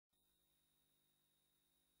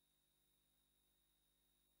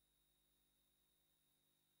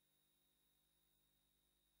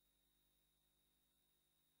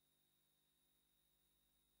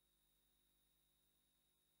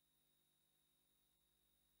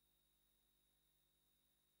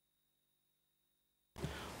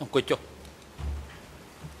អង្គុយចុះ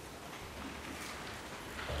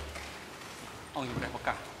អង្គជំរះប្រ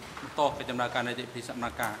កាសបន្តកិច្ចដំណើរការនៃពីសកម្ម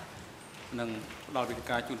ការនិងផ្ដល់វិធាន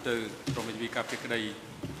ការជូនទៅក្រមវិទ្យាការពីក្តី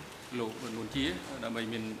លោកនួនជាដើម្បី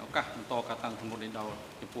មានឱកាសបន្តការតាំងធនធាននេះដល់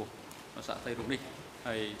ចំពោះសាក់សីរូបនេះ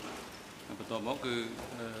ហើយបន្តមកគឺ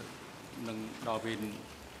នឹងដល់ពេល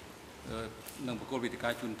នឹងប្រកួតវិទ្យាកា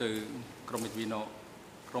រជូនទៅក្រមវិទ្យា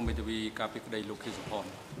ការពីក្តីលោកខៀវសុផន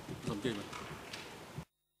សូមជឿមក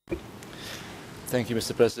Thank you,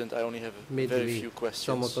 Mr. President. I only have very few questions.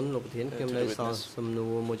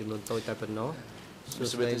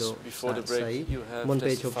 Mr. Witness, before the break, you have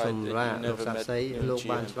testified that you never met Nguyen Chi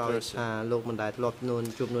in person.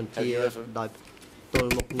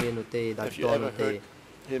 Have you ever heard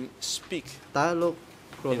him speak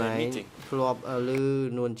in a meeting?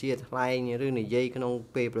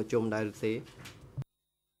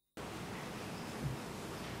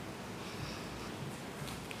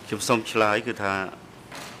 ខ្ញុំសូមឆ្លើយគឺថា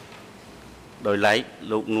ដោយឡែក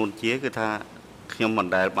លោកនួនជាគឺថាខ្ញុំមិន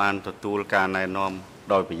ដែលបានទទួលការណែនាំ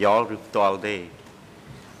ដោយប្រយោលឬផ្ទាល់ទេ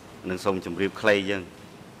នឹងសូមជម្រាបខ្លីអញ្ចឹង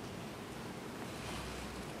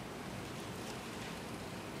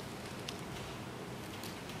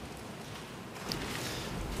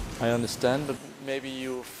I understand, but maybe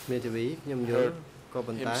you've heard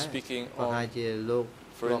him speaking on,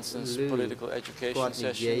 for instance, political education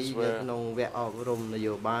sessions where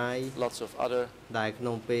lots of other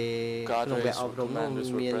cadres or commanders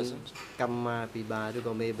were present.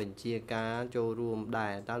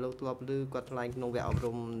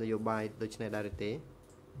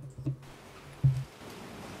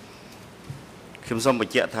 ខ្ញុំសូមប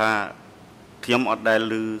ញ្ជាក់ថាខ្ញុំអត់ដែល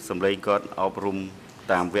ឮសម្លេងគាត់អប់រំ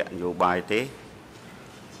តាមវគ្គនយោបាយទេ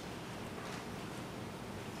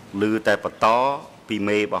ឮតែបន្តពី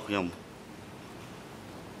មេរបស់ខ្ញុំ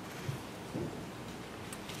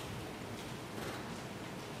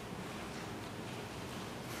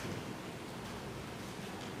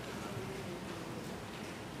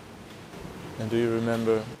And do you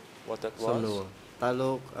remember what that was? តើ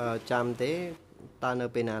លោកចាំទេតើនៅ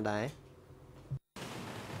ពេលណាដែរ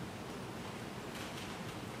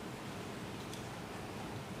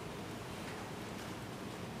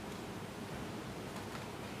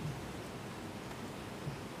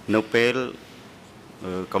នៅពេល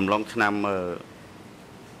កំឡុងឆ្នាំ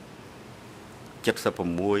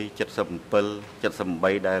76 77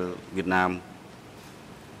 78ដែលវៀតណាម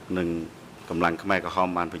និងកម្លាំងខ្មែរក្រហម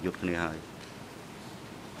បានប្រយុទ្ធគ្នាហើយ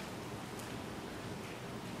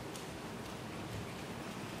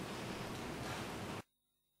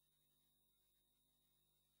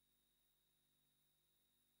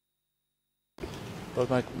But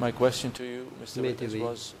my question to you, Mr. Witness,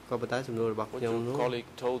 was what your colleague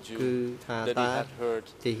told you that he had heard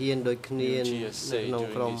Nguyen Chi say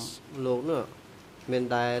during his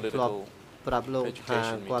political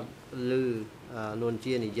education meeting.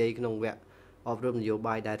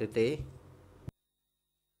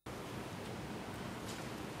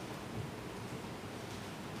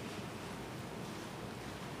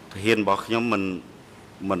 ទាហានរបស់ខ្ញុំ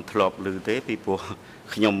មិនធ្លាប់ឮទេពីព្រោះ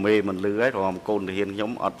ខ្ញុំមេមិនឮហើយព្រោះកូនទាហានខ្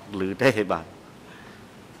ញុំអត់ឮទេបាទ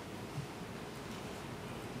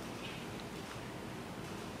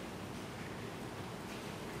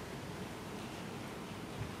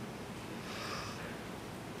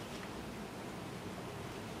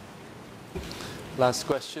Last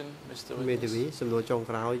question, Mr. Witness.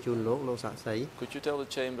 Could you tell the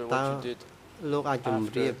chamber what you did after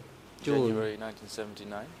January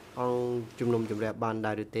 1979? អង្គជំនុំជម្រះបាន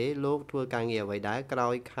ដែរឬទេលោកធ្វើការងារអ្វីដែរក្រោ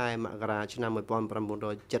យខែមករាឆ្នាំ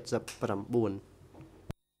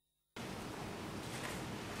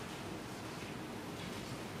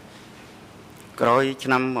 1979 ក្រោយឆ្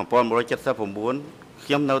នាំ 1979 ខ្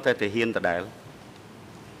ញុំនៅតែទាហានដដែល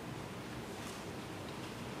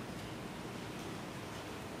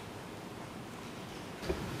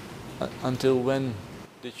Until when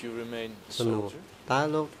did you remain a soldier? តើ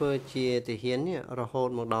លោកធ្វើជាទាហាននេះរហូត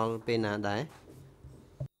មកដល់ពេលណាដែរ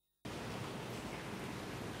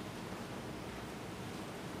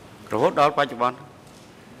រហូតដល់បច្ចុប្បន្ន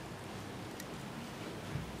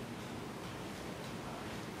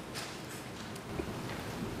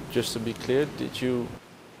Just to be clear, did you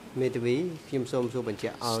មេធាវីខ្ញុំសូមសួរបញ្ជា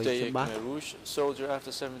ក់ឲ្យច្បាស់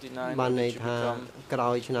បានន័យថាក្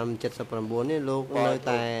រោយឆ្នាំ 79 នេះលោកនៅ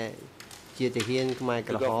តែជាទាហានខ្មែរ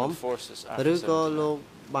ក្រហមឬក៏លោក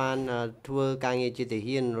បានធ្វើការងារជាទា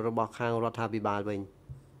ហានរបស់ខាងរដ្ឋាភិបាលវិញ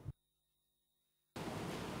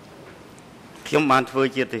ខ្ញុំបានធ្វើ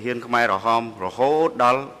ជាទាហានខ្មែរក្រហមរហូតដ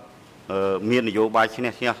ល់មាននយោបាយឈ្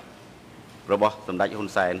នះរបស់សម្ដេចហ៊ុន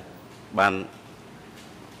សែនបាន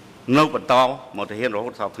នៅបន្តមកទៅហ៊ានរហូ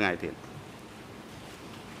តដល់ថ្ងៃទៀត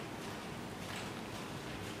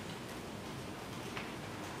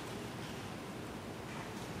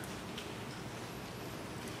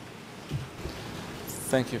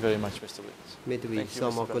Thank you very much, Mr. Witness. មេធាវីសូ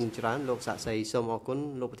មអរគុណច្រើនលោកសាក់សីសូមអរគុណ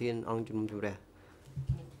លោកប្រធានអង្គជំនុំជម្រះ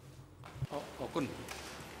អរគុណ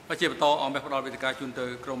ហើយជាបន្តអង្គផ្ដល់វេទិកាជូនទៅ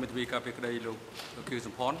ក្រុមមេធាវីការពារក្តីលោកខៀវ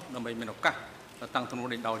សំផនដើម្បីមានឱកាសតាំងទំនួល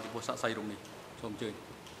ដេញដោលចំពោះសាក់សីរូបនេះសូមអញ្ជើញ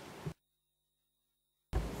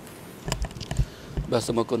បាទ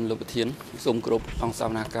សូមអរគុណលោកប្រធានសូមគោរពអង្គសវ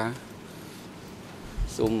នាការ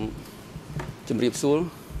សូមជម្រាបសួរ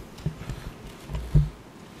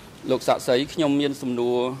លោកសាក់សីខ្ញុំមានសំ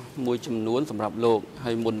ណួរមួយចំនួនសម្រាប់លោក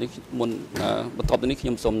ហើយមុនបន្ទាប់ពីនេះខ្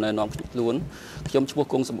ញុំសូមណែនាំខ្លួនខ្ញុំឈ្មោះ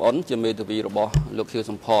គង់សំអនជាមេធាវីរបស់លោកខៀវ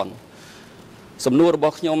សំផនសំណួររប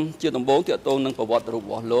ស់ខ្ញុំជាដំបូងទាក់ទងនឹងប្រវត្តិរូបរ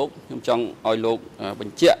បស់លោកខ្ញុំចង់ឲ្យលោកប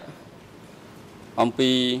ញ្ជាក់អំពី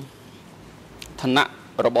ឋានៈ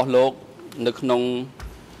របស់លោកនៅក្នុង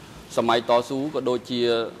សម័យតស៊ូក៏ដូចជា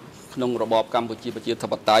ក្នុងរបបកម្ពុជាប្រជាធិ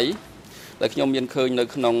បតេយ្យដែលខ្ញុំមានឃើញនៅ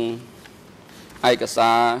ក្នុងឯក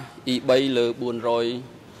សារ E3 លើ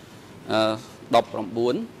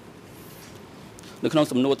419នៅក្នុង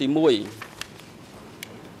សំណួរទី1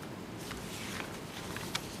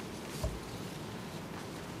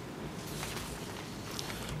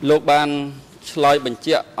លោកបានឆ្លើយបញ្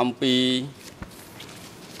ជាក់អំពី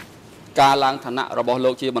ការឡើងឋានៈរបស់លោ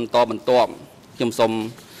កជាបន្តបន្ទាប់ខ្ញុំសូម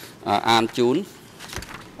អានជូន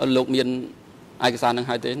លោកមានឯកសារនឹង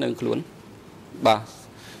ហើយទេនៅខ្លួនបាទអ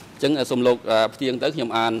ញ្ចឹងសូមលោកផ្ទៀងទៅខ្ញុំ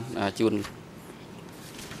អានជូន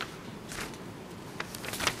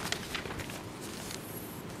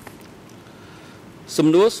សំ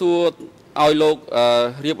ណួរសួរឲ្យលោក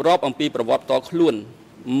រៀបរាប់អំពីប្រវត្តិតខ្លួន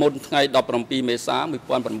មុនថ្ងៃ17មេសា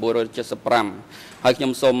1975ហើយខ្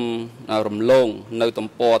ញុំសូមរំលងនៅទំ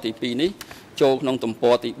ព័រទី2នេះចូលក្នុងទំព័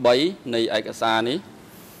រទី3នៃឯកសារនេះ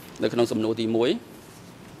នៅក្នុងសំណួរទី1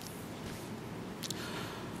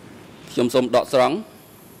ខ្ញុំសូមដកស្រង់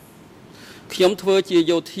ខ្ញុំធ្វើជា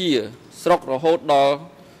យោធាស្រុករហូតដល់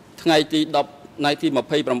ថ្ងៃទី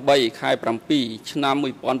28ខែ7ឆ្នាំ1971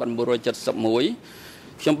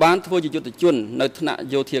ខ្ញុំបានធ្វើជាយុទ្ធជននៅថ្នាក់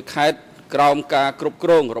យោធាខេត្តក្រោមការគ្រប់គ្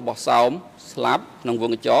រងរបស់សោមស្លាប់ក្នុងវង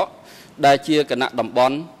កញ្ចក់ដែលជាគណៈតំប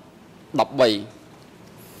ន់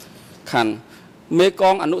13ខណ្ឌមេក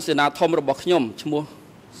ងអនុសេនាធំរបស់ខ្ញុំឈ្មោះ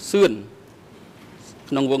សឿន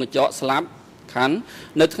ក្នុងវងកញ្ចក់ស្លាប់ខណ្ឌ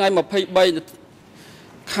នៅថ្ងៃ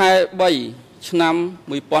23ខែ3ឆ្នាំ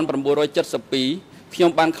1972ខ្ញុំ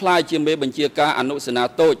បានក្លាយជាមេបញ្ជាការអនុសេនា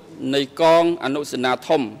តូចនៃកងអនុសេនា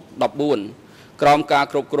ធំ14ក្រោមការ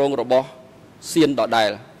គ្រប់គ្រងរបស់សៀនដដែល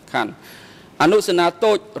ខណ្ឌអនុសេនា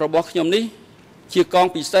តូចរបស់ខ្ញុំនេះជាកង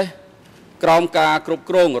ពិសេសក្រោមការគ្រប់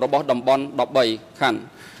គ្រងរបស់តំបន់13ខណ្ឌ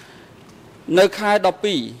នៅខែ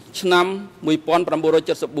12ឆ្នាំ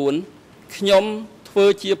1974ខ្ញុំធ្វើ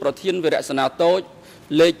ជាប្រធានវីរៈសេនាតូច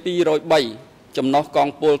លេខ203ចំណុះកង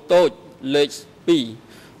ពលតូចលេខ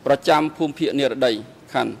2ប្រចាំភូមិភាគនិរដី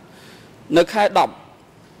ខណ្ឌនៅខែ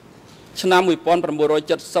10ឆ្នាំ1976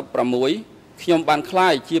ខ្ញុំបានក្លា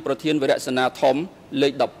យជាប្រធានវីរៈសេនាធំលេ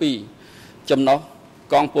ខ12ចំណុះ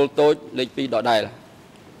កងពលតូចលេខ2ដដែល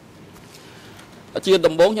ជា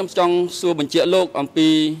ដំបូងខ្ញុំចង់សួរបញ្ជាក់លោកអំពី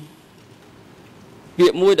ពា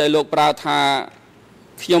ក្យមួយដែលលោកប្រើថា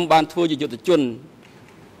ខ្ញុំបានធ្វើជាយុទ្ធជន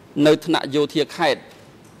នៅថ្នាក់យោធាខេត្ត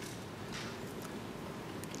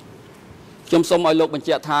ខ្ញុំសូមឲ្យលោកបញ្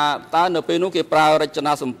ជាក់ថាតើនៅពេលនោះគេប្រើរច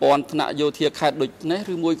នាសម្ព័ន្ធថ្នាក់យោធាខេត្តដូចនេះ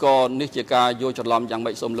ឬមួយក៏នេះជាការយល់ច្រឡំយ៉ាង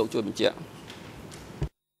ម៉េចសូមលោកជួយបញ្ជាក់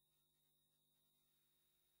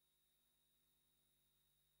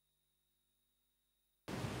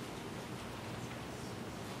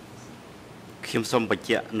ខ្ញុំសូមបញ្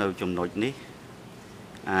ជាក់នៅចំណុចនេះ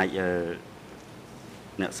អាច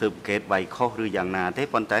អ្នកស៊ើបអង្កេតបែកខុសឬយ៉ាងណាទេ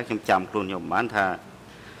ប៉ុន្តែខ្ញុំចាំខ្លួនខ្ញុំបានថា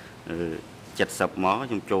70មក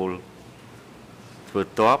ខ្ញុំចូលធ្វើ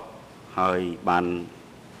តបហើយបាន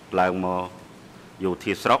ឡើងមកយោ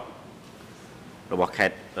ធាស្រុករបស់ខេ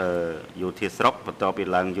ត្តយោធាស្រុកបន្ទាប់ពី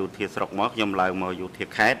ឡើងយោធាស្រុកមកខ្ញុំឡើងមកយោធា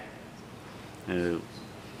ខេត្ត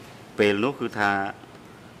ពេលនោះគឺថា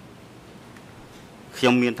ខ្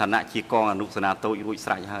ញុំមានឋានៈជាកងអនុសេនាតូចរួច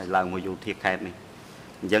ស្រេចហើយឡើងមកយោធាខេត្តនេះ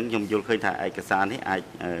អញ្ចឹងខ្ញុំយល់ឃើញថាឯកសារនេះអាច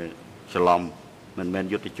ច្រឡំមិនមែន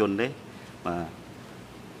យុទ្ធជនទេបាទ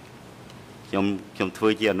ខ្ញុំធ្វើ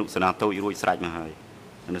ជាអនុសេនាតូចរួចស្រេចមកហើយ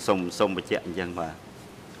សូមបញ្ជាក់អញ្ចឹងបាទ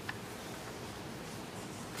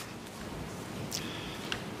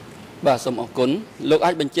បាទសូមអរគុណលោក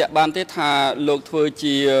អាចបញ្ជាក់បានទេថាលោកធ្វើ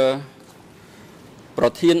ជាប្រ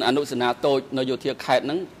ធានអនុសេនាតូចនៅយោធាខេត្តហ្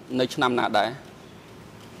នឹងនៅឆ្នាំណាដែរ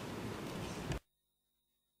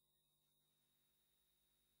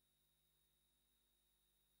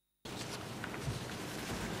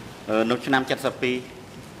នៅឆ្នាំ72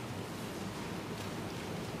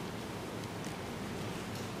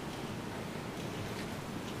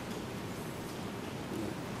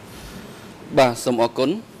បាទសូមអរគុណ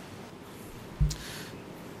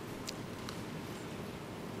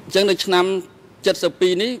អញ្ចឹងនៅឆ្នាំ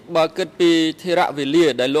72នេះបើគិតពីធិរៈវេលា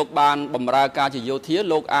ដែលលោកបានបម្រើការជាយោធា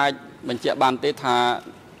លោកអាចបញ្ជាក់បានទេថា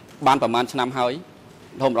បានប្រមាណឆ្នាំហើយ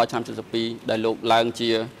រហូតដល់ឆ្នាំ72ដែលលោកឡើង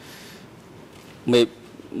ជា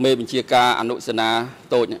មេបញ្ជាការអនុសេនា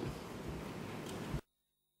តូច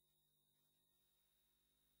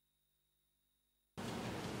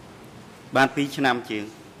បាន2ឆ្នាំជាង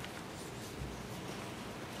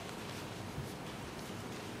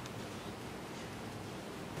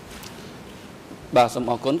បាទសូម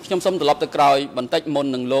អរគុណខ្ញុំសូមត្រឡប់ទៅក្រោយបន្តិចមុន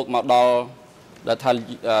នឹងលោកមកដល់ដែលថា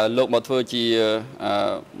លោកមកធ្វើជា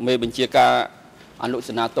មេបញ្ជាការអនុ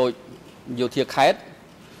សេនាតូចយោធាខេត្ត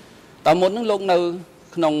តើមុននឹងលោកនៅ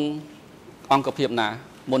ក្នុងអង្គភាពណា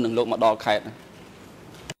មុននឹងលោកមកដល់ខេត្ត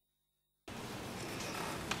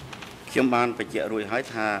ខ្ញុំបានបញ្ជាក់រួចហើយ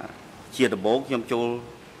ថាជាដំបូងខ្ញុំចូល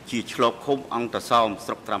ជាឆ្លប់ឃុំអង្គតសោម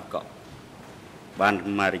ស្រុកត្រាំកក់បាន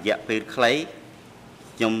មករយៈពេលខ្លី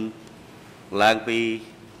ខ្ញុំ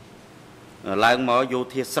ឡើងមកយោ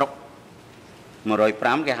ធាស្រុក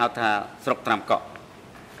105គេហៅថាស្រុកត្រាំកក់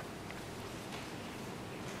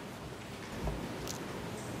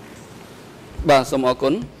បាទសូមអរគុ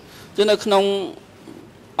ណគឺនៅក្នុង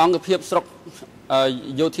អង្គភាពស្រុក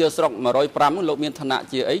យោធាស្រុក105នោះលោកមានឋានៈ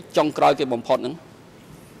ជាអីចុងក្រោយគេបំផុតហ្នឹង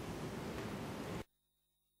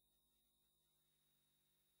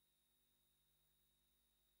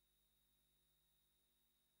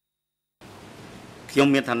ខ្ញុំ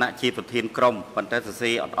មានឋានៈជាប្រធានក្រុមប៉ុន្តែសរសេ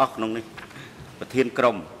រអត់អស់ក្នុងនេះប្រធានក្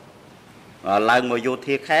រុមឡើងមកយោ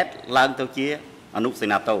ធាខេត្តឡើងទៅជាអនុសេ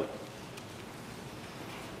នាតូច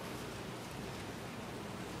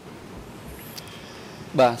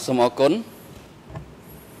បាទសូមអរគុណ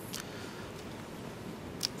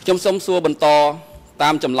ខ្ញុំសូមសួរបន្តតា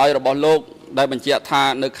មចម្លើយរបស់លោកដែលបញ្ជាក់ថា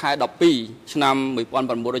នៅខែ12ឆ្នាំ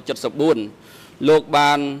1974លោក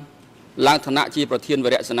បានឡើងឋានៈជាប្រធានវ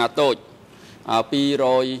រៈសេនាតូច203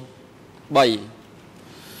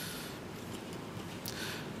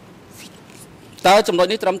តើចំណុច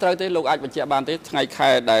នេះត្រឹមត្រូវទេលោកអាចបញ្ជាក់បានទេថ្ងៃខែ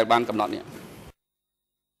ដែលបានកំណត់នេះ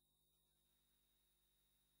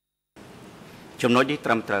ចំណុចនេះត្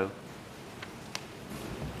រឹមត្រូវ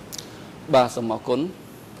បាទសូមអរគុណ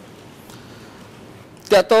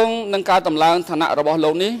តើតងនឹងការតម្លើងឋានៈរបស់លោ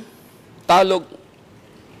កនេះតើលោក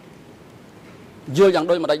យល់យ៉ាង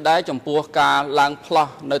ដូចម្តេចដែរចំពោះការឡើងផ្លោះ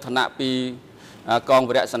នៅឋានៈពីកង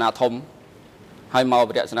វរៈសេនាធំហើយមក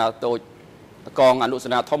វរៈសេនាតូចកងអនុសេ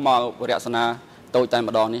នាធំមកវរៈសេនាតូចតែ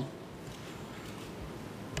ម្ដងនេះ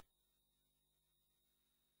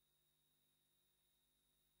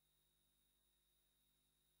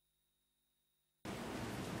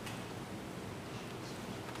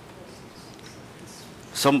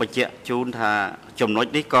សូមបញ្ជាក់ជូនថាចំណុច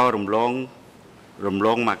នេះក៏រំល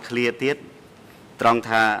ងមកឃ្លាទៀតត្រង់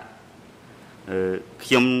ថាខ្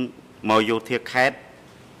ញុំមកយោធាខេត្ត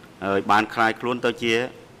ហើយបានคลายខ្លួនទៅជា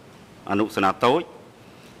អនុសេនាតូច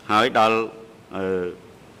ហើយដល់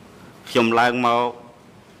ខ្ញុំឡើងមក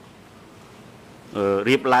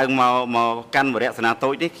រៀបឡើងមកកាន់វរៈសេនាតូ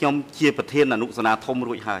ចនេះខ្ញុំជាប្រធានអនុសេនាធំ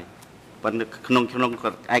រួចហើយប៉ុន្តែក្នុង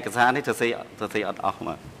ឯកសារនេះសរសេរអត់អស់ម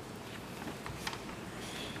ក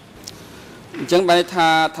អញ្ចឹងបានថា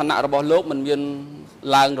ឋានៈរបស់លោកមិនមាន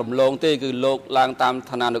ឡើងរំលងទេគឺលោកឡើងតាម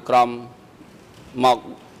ឋានានុក្រមមក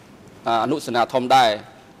អនុសេនាធំដែរ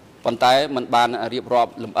ប៉ុន្តែมันបានរៀបរា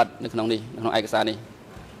ប់លម្អិតនៅក្នុងនេះក្នុងឯកសារនេះ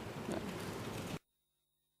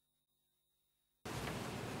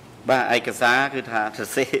បាទឯកសារគឺថាសរ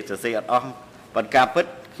សេរអត់អស់ប៉ុន្តែការពិត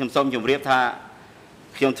ខ្ញុំសូមជម្រាបថា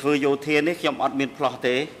ខ្ញុំធ្វើយោធានេះខ្ញុំអត់មានផ្លោះ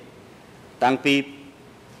ទេតាំងពី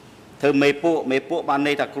ធ្វើមេពួកបាន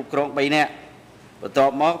ន័យថាគ្រប់គ្រង3នាក់បន្ទា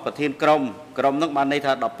ប់មកប្រធានក្រុមនឹងបានន័យ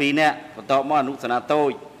ថា12នាក់បន្ទាប់មកអនុសេនាតូ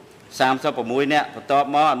ច36នាក់បន្ទាប់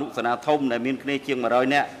មកអនុសេនាធំដែលមានគ្នាជាង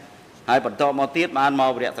100នាក់ហើយបន្ទាប់មកទៀតបានមក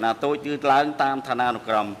វរៈសេនាតូចគឺឡើងតាមឋានានុ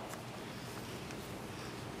ក្រម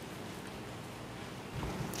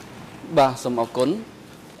បាទសូមអរគុណ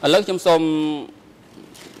ឥឡូវខ្ញុំសូម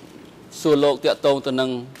សួរលោកតាក់ទងទៅនឹង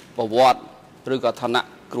ប្រវត្តិឬក៏ឋានៈ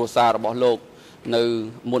គ្រួសាររបស់លោកនៅ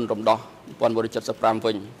មុនរំដោះ1975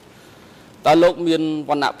វិញតើលោកមាន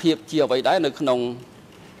វណ្ណៈភាពជាអ្វីដែរនៅក្នុង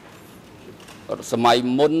សម័យ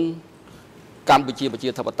មុនកម្ពុជាប្រជា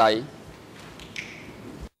ធិបតេយ្យ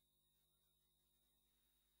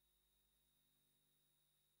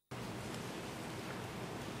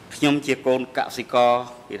ខ្ញុំជាកូនកសិករ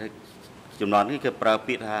គេថាចំនួននេះគេប្រើ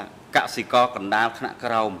ពាក្យថាកសិករកណ្ដាលថ្នាក់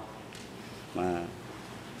ក្រោម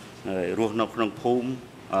រស់នៅក្នុងភូមិ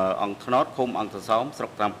អង្គថ្នោតឃុំអង្គសោមស្រុ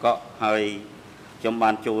កតាមកក់ហើយខ្ញុំបា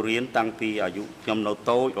នចូលរៀនតាំងពីអាយុខ្ញុំនៅ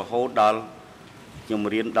តូចរហូតដល់ខ្ញុំ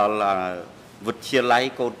រៀនដល់វិទ្យាល័យ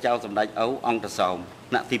កូនចៅសម្ដេចឪអង្គសោម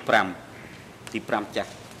ថ្នាក់ទី5ចា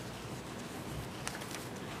ស់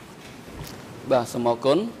បាទសូមអរ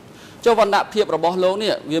គុណចុះវណ្ណៈភាពរបស់លោក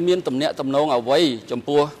នេះវាមានទំនាក់ទំនងអ្វីចំ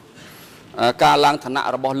ពោះការឡើងឋានៈ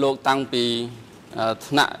របស់លោកតាំងពី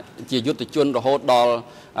ថ្នាក់ជាយុទ្ធជនរហូតដល់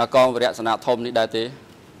កងវរៈសេនាធំនេះដែរទេ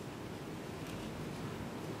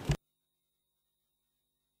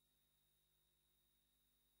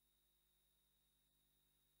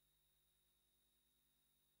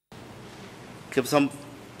ខ្ញុំសូម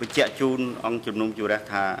បញ្ជាក់ជូនអង្គជំនុំជម្រះ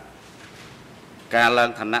ថាការឡើង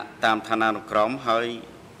ឋានៈតាមឋានានុក្រមហើយ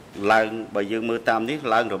ឡើងបើយើងមើលតាមនេះ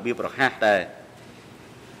ឡើងរបៀបរហ័សដែរ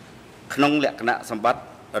ក្នុងលក្ខណៈសម្បត្តិ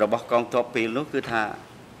របស់កងទ័ពពេលនោះគឺថា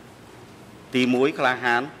ទី1ក្លា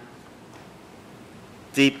ហាន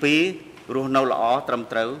ទី2រស់នៅល្អត្រឹម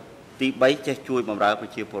ត្រូវទី3ចេះជួយបម្រើប្រ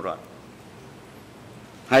ជាពលរដ្ឋ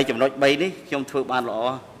ហើយចំណុច3នេះខ្ញុំធ្វើបានល្អ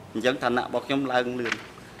អញ្ចឹងឋានៈរបស់ខ្ញុំឡើងលឿន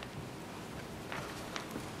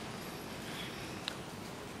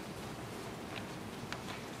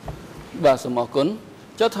បាទសូមអរគុណ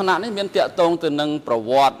ចុះឋានៈនេះមានតាក់ទងទៅនឹងប្រ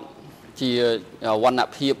វត្តិជាវណ្ណ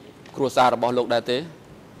ភាពគ្រួសាររបស់លោកដែរទេ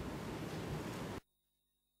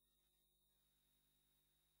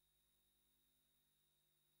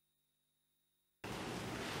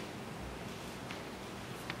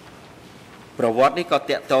ប្រវត្តិនេះក៏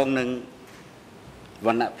តាក់ទងនឹងវ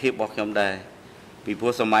ណ្ណភាពរបស់ខ្ញុំដែរពីព្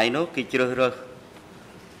រោះសម័យនោះគេជ្រើសរើស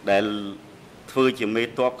ដែលធ្វើជាមេ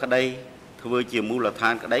ទ័ពក្តីធ្វើជាមូលដ្ឋា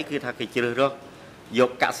នក្តីគឺថាគេជ្រើសរើសយ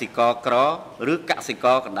កកសិករក្រឬកសិក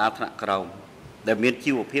រកណ្ដាលថ្នាក់ក្រោមដែលមាន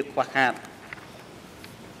ជីវភាពខ្វះខាត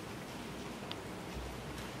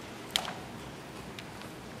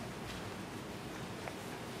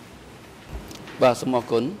បាទសូមអរ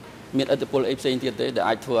គុណមានឥទ្ធិពលអីផ្សេងទៀតទេដែល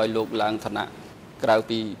អាចធ្វើឲ្យលោកឡើងឋានៈក្រៅ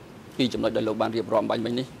ពីចំណុចដែលលោកបានរៀបរាប់បាញ់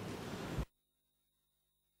មិញនេះ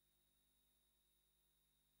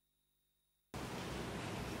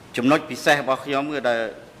ចំណុចពិសេសរបស់ខ្ញុំគឺដែល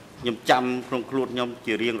ខ្ញុំចាំក្នុងខ្លួនខ្ញុំ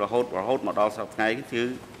ជារៀងរហូតមកដល់សប្តាហ៍គឺ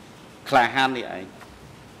ក្លាហាននេះឯង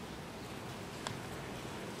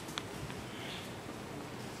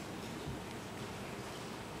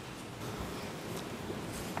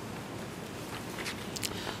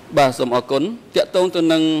បាទសូមអរគុណតាក់ទងទៅ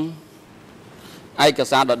នឹងឯក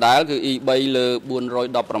សារដដែលគឺ E3 លើ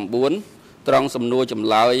419ត្រង់សំណួរចម្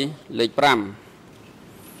លើយលេខ5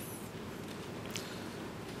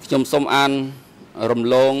ខ្ញុំសូមអានរំ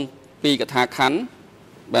លងពីកថាខណ្ឌ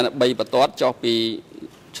បាន3បន្ទាត់ចុះពី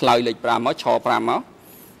ឆ្លើយលេខ5មកឆ5មក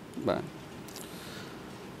បាទ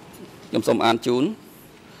ខ្ញុំសូមអានជូន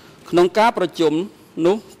ក្នុងការប្រជុំ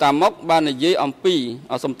នោះតាមកបាននិយាយអំពី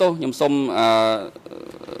សំទោសខ្ញុំសូម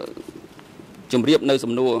ជម្រាបនៅ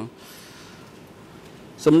សំណួរ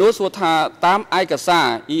សួរថាតាមឯកសារ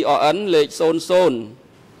IENG លេខ00 19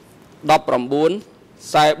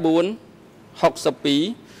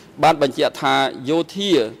 44 62បានបញ្ជាក់ថាយោ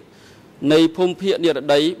ធានៃភូមិភាគនិរ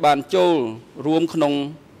តីបានចូលរួមក្នុង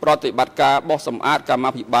ប្រតិបត្តិការបោះសម្អាតកម្មា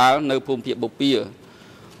ភិបាលនៅភូមិភាគបូព៌ា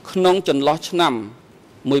ក្នុងចន្លោះឆ្នាំ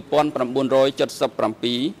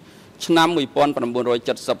1977ឆ្នាំ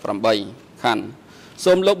1978ខណ្ឌ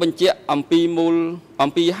សូមលោកបញ្ជាក់អំ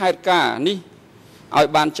ពីហេតុការណ៍នេះឲ្យ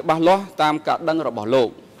បានច្បាស់លាស់តាមការដឹងរបស់លោក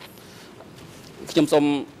ខ្ញុំសូម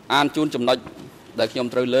អានជូនចំណុចដែលខ្ញុំ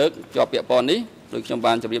ត្រូវលើកជាប់ពាក្យព័ន្ធនេះដូចខ្ញុំ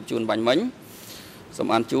បានជម្រាបជូនបាញ់មិញសូម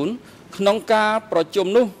អានជូនក្នុងការប្រជុំ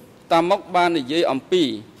នោះតាមកបាននិយាយអំពី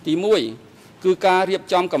ទី1គឺការរៀប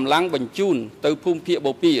ចំកម្លាំងបញ្ជូនទៅភូមិភាគ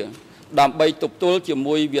បូព៌ាដើម្បីទប់ទល់ជា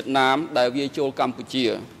មួយវៀតណាមដែលវាយចូលកម្ពុជា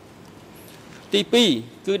ទី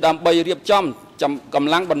2គឺដើម្បីរៀបចំកម្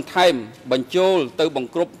លាំងបន្ថែមបញ្ចូលទៅបង្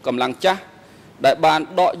គ្រប់កម្លាំងចាស់ដែលបាន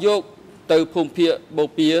ដកយកទៅភូមិភាគបូ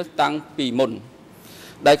ព៌ាតាំងពីមុន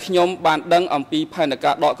ដែលខ្ញុំបានដឹងអំពីផែន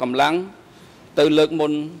ការដកកម្លាំងទៅលើកមុ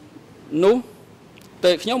ននោះ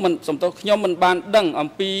តែខ្ញុំមិនបានដឹងអំ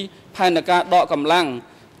ពីផែនការដកកម្លាំង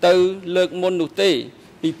ទៅលើកមុននោះទេ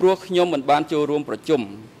ពីព្រោះខ្ញុំមិនបានចូលរួមប្រជុំ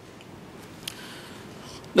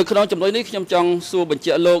នៅក្នុងចំណុចនេះខ្ញុំចង់សួរបញ្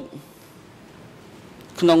ជាក់លោក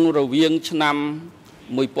ក្នុងរវាងឆ្នាំ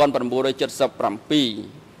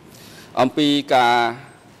1977អំពីការ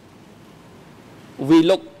វិ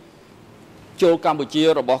លុកចូលកម្ពុជា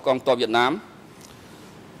របស់កងទ័ពវៀតណាម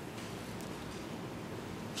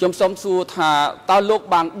ខ្ញុំសូមសួរថាតើលោក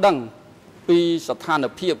បានដឹងពីស្ថាន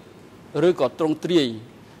ភាពឬក៏ទ្រង់ទ្រាយ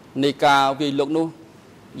នៃការវាយលុកនោះ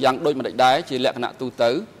យ៉ាងដូចម្តេចដែរជាលក្ខណៈទូទៅ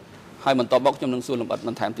ហើយបន្តមកខ្ញុំនឹងសួរលម្អិតប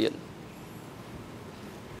ន្ថែមទៀត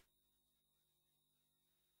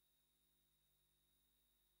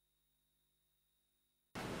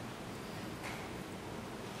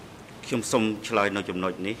ខ្ញុំសូមឆ្លើយនៅចំណុ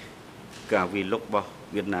ចនេះការវិលុករបស់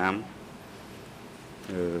វៀតណាម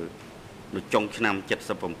នៅចុងឆ្នាំ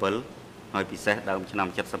77ហើយពិសេសដើមឆ្នាំ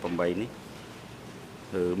78នេះ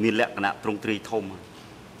មានលក្ខណៈទ្រង់ទ្រីធំ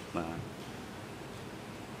បា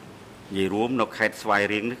ទនិយាយរួមនៅខេត្តស្វាយ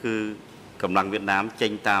រៀងនេះគឺកម្លាំងវៀតណាមចេ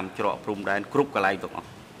ញតាមច្រកព្រំដែនគ្រប់កន្លែងទាំងអស់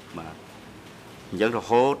បាទអញ្ចឹងរ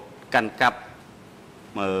ហូតកាន់កាប់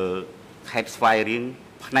ខេត្តស្វាយរៀង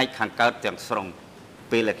ផ្នែកខាងកើតទាំងស្រុង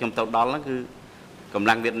ពេលដែលខ្ញុំទៅដល់ហ្នឹងគឺកម្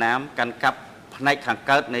លាំងវៀតណាមកាន់កាប់ផ្នែកខាង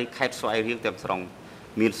កើតនៃខេត្តស្វាយរៀងទាំងស្រុង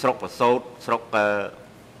មានស្រុកប្រសូតស្រុក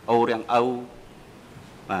អូរៀងអូ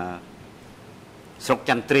បាទស្រុក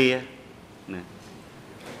ចន្ទ្រាណា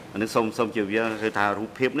អានេះសូមជម្រាបគឺថារូប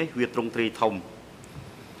ភាពនេះវាទ្រង់ទ្រីធំ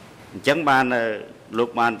អញ្ចឹងបានលោក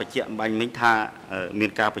បានបញ្ជាក់បាញ់មិញថាមា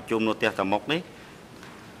នការប្រជុំនៅផ្ទះតាមុកនេះ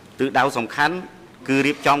ទិសដៅសំខាន់គឺ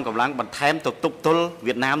រៀបចំកម្លាំងបន្ថែមទៅទប់ទល់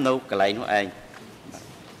វៀតណាមនៅកន្លែងនោះឯង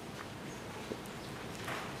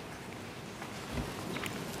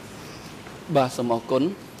បាទសូមអរគុណ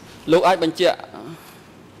លោកអាចបញ្ជាក់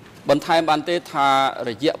បន្ថែមបានទេថា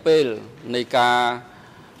រយៈពេលនៃការ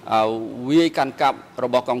វាយកាន់កាប់រ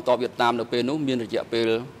បស់កងទ័ពវៀតណាមនៅពេលនោះមានរយៈពេល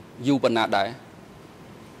យូរប៉ុណ្ណាដែរ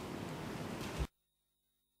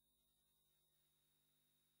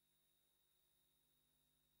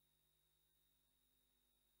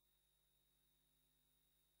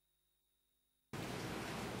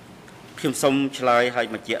ខ្ញុំសូមឆ្លើយឲ្យ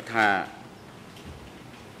បញ្ជាក់ថា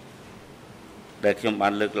ដែលខ្ញុំបា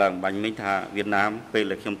នលើកឡើងបាញ់មិញថាវៀតណាមពេល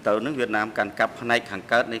ដែលខ្ញុំទៅនឹងវៀតណាមកាន់កាប់ផ្នែកខាង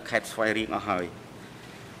កើតនៃខេត្តស្វាយរៀងអស់ហើយ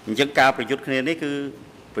អញ្ចឹងការប្រយុទ្ធគ្នានេះគឺ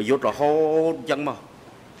ប្រយុទ្ធរហូតអញ្ចឹងមក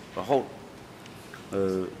រហូ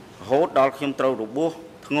តដល់ខ្ញុំត្រូវរបួស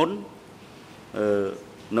ធ្ងន់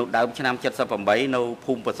នៅដើមឆ្នាំ78នៅ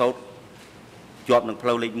ភូមិប្រសូតជាប់នឹងផ្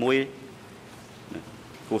លូវលេខ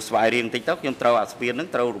1គូស្វាយរៀងតិចទៅខ្ញុំត្រូវអាស្ពានហ្នឹង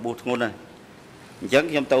ត្រូវរបួសធ្ងន់ហើយអញ្ចឹង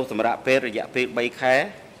ខ្ញុំទៅសម្រាប់ពេលរយៈពេល3ខែ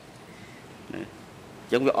អ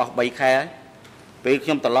ញ្ចឹងវាអស់3ខែពេលខ្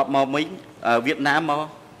ញុំត្រឡប់មកវិញវៀតណាមមក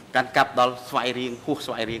កាន់កាប់ដល់ស្វាយរៀងហួស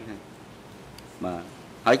ស្វាយរៀងហ្នឹងបាទ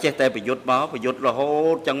ហើយចេះតែប្រយុទ្ធមកប្រយុទ្ធរហូ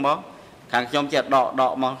តអញ្ចឹងមកខាងខ្ញុំចេះដក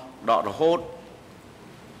មកដករហូត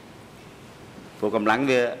ព្រោះកម្លាំង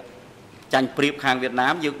វាចាញ់ព្រៀបខាងវៀតណា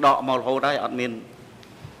មយើងដកមករហូតហើយអត់មាន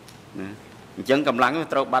ណាអញ្ចឹងកម្លាំងវា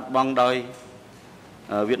ត្រូវបាត់បង់ដោយ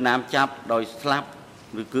វៀតណាមចាប់ដោយស្លាប់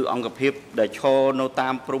ឬគឺអង្គភាពដែលឈរនៅ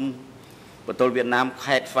តាមព្រំបន្ទល់វៀតណាម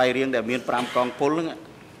ខេត្តស្វាយរៀងដែលមាន5កងពលហ្នឹង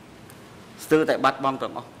ស្ទើរតែបាត់បង់ទាំ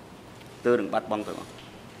ងអស់ស្ទើរនឹងបាត់បង់ទាំងអស់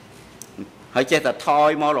ហើយចេះតែថយ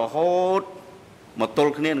មករហូតមកទ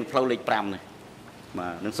ល់គ្នានឹងផ្លូវលេខ5នេះបា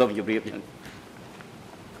ទនឹងសូមជម្រាបយ៉ាង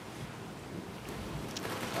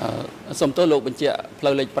សូមទោសលោកបញ្ជាក់ផ្លូ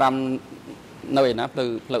វលេខ5នៅឯណាផ្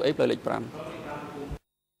លូវអីផ្លូវលេខ5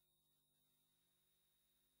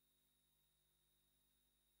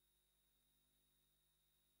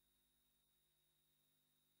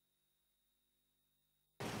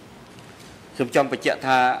ខ្ញុំចង់បញ្ជាក់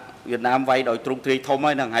ថាវៀតណាមវាយដោយទ្រង់ទ្រាយធំ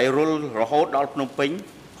ហើយហ្នឹងហើយរុលរហូតដល់ភ្នំពេញរ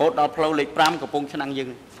ហូតដល់ផ្លូវលេខ5កំពង់ឆ្នាំងយើង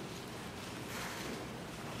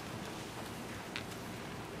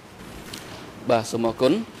បាទសូមអរគុ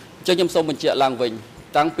ណអញ្ចឹងខ្ញុំសូមបញ្ជាក់ឡើងវិញ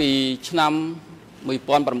តាំងពីឆ្នាំ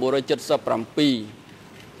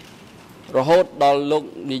1977រហូតដល់លោក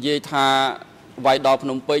និយាយថាវាយដល់ភ្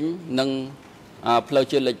នំពេញនិងផ្លូវ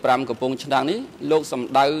ជាតិលេខ5កំពង់ឆ្នាំងនេះលោកសម្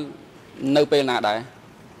ដៅនៅពេលណាដែរ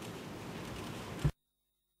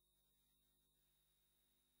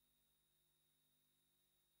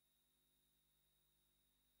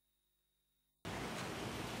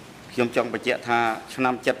ខ្ញុំចង់បញ្ជាក់ថាឆ្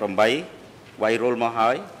នាំ78វាយរុលមកហើ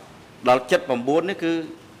យដល់79នេះគឺ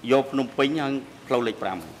យកភ្នំពេញហើយផ្លូវលេខ5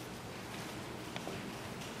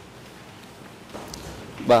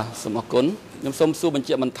បាទសូមអរគុណខ្ញុំសូមសួរបញ្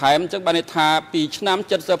ជាក់បន្ថែមអញ្ចឹងបានន័យថាពីឆ្នាំ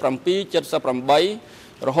77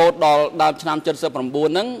 78រហូតដល់ដើមឆ្នាំ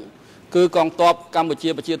79ហ្នឹងគឺកងទ័ពកម្ពុជា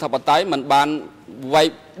ប្រជាធិបតេយ្យមិនបានវាយ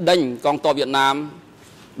ដេញកងទ័ពវៀតណាម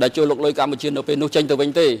ដែលចូលលុកលុយកម្ពុជានៅពេលនោះចេញទៅវិញ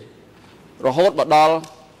ទេរហូតមកដល់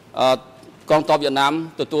កងទ័ពវៀតណាម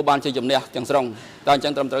ទទួលបានជ័យជំនះទាំងស្រុងតើអញ្ចឹ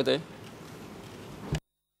ងត្រឹមត្រូវទេ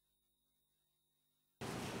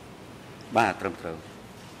បាទត្រឹមត្រូវ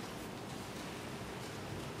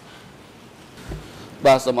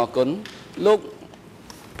បាទសូមអរគុណលោក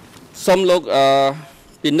សូមលោក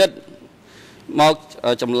ពិនិត្យមក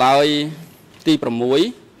ចម្លើយទី6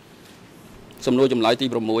សំណួរចម្លើយទី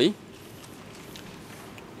6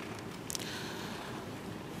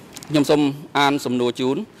ខ្ញុំសូមអានសំណួរ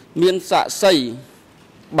ជូនមានសាក្សី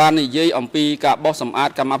បាននិយាយអំពីការបោះសម្អាត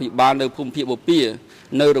កម្មាភិបាលនៅភូមិភាគបូព៌ា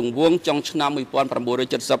នៅរង្វង់ចុងឆ្នាំ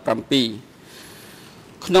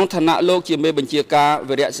1977 ក្នុងឋានៈលោកជាមេបញ្ជាការ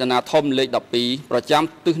វិរៈសេនាធំលេខ12ប្រចាំ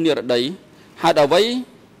ទិសនិរដីហេតុអ្វី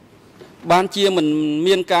បានជាមិន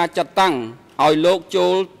មានការចាត់តាំងឲ្យលោកចូ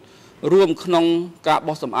លរួមក្នុងការ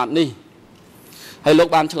បោះសម្អាតនេះហើយលោក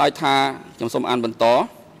បានឆ្លើយថាខ្ញុំសូមអានបន្ត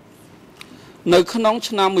នៅក្នុង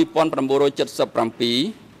ឆ្នាំ1977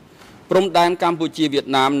ព្រំដែនកម្ពុជាវៀត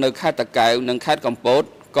ណាមនៅខេត្តតាកែវនិងខេត្តកំពត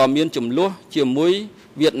ក៏មានចំនួនជាមួយ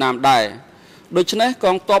វៀតណាមដែរដូច្នេះក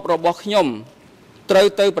ងទ័ពរបស់ខ្ញុំត្រូវ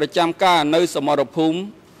ទៅប្រចាំការនៅសមរភូមិ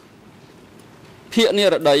ភាគនិ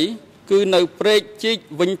រដីគឺនៅព្រែកជីក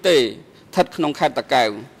វិញទេស្ថិតក្នុងខេត្តតាកែវ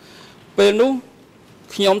ពេលនោះ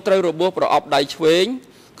ខ្ញុំត្រូវរបួសប្រអប់ដៃឆ្វេង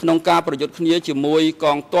ក្នុងការប្រយុទ្ធគ្នាជាមួយក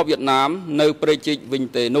ងទ័ពវៀតណាមនៅព្រែកជីកវិញ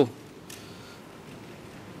ទេនោះ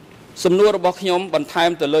សំណួររបស់ខ្ញុំបន្ថែម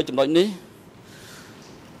ទៅលើចំណុចនេះ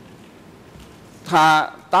ថា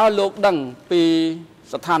តើលោកដឹងពី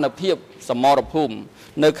ស្ថានភាពសមរភូមិ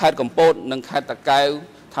នៅខេត្តកំពតនិងខេត្តតាកែវ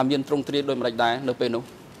ថាមានទ្រង់ទ្រាយដូចម្តេចដែរនៅពេលនោះ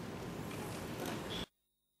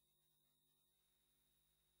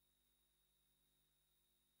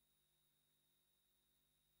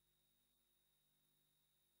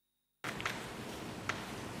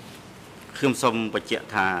ខ្ញុំសូមបញ្ជាក់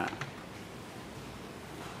ថា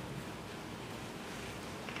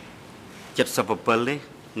77នេះ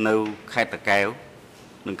នៅខេត្តតាកែវ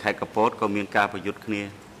និងខេត្តកំពតក៏មានការប្រយុទ្ធគ្នា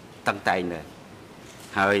តាំងតែងដែរ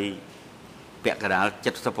ហើយពាក់កណ្ដាល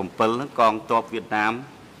77ហ្នឹងកងទ័ពវៀតណាម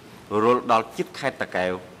រលដល់ជិតខេត្តតាកែ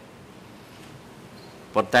វ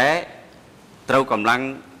ប៉ុន្តែត្រូវកម្លាំង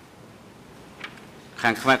ខា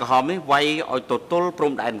ងខ្មែរក្រហមនេះវាយឲ្យទៅទល់ព្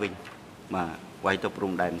រំដែនវិញបាទវាយទៅព្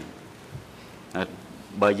រំដែន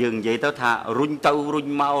បើយើងនិយាយទៅថារុញទៅរុញ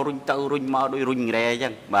មករុញទៅរុញមកដោយរុញរ៉ែអញ្ចឹ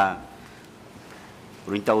ងបាទ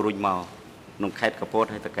រុញទៅរុញមកក្នុងខេត្តកំពត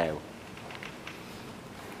ហើយតាកែវ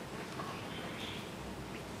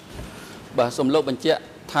បាទសូមលោកបញ្ជាក់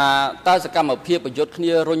ថាតើសកម្មភាពប្រយុទ្ធគ្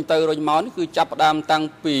នារុញទៅរុញមកនេះគឺចាប់ផ្ដើមតាំង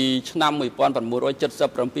ពីឆ្នាំ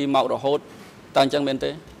1977មករហូតតើអញ្ចឹងមែន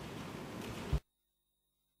ទេ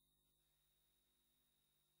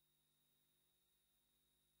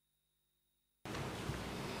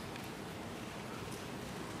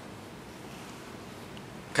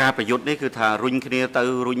ការប្រយុទ្ធនេះគឺថារុញគ្នាទៅ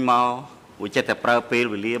រុញមកវាចិត្តតែប្រើពេល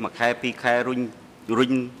វេលាមួយខែពីរខែរុញ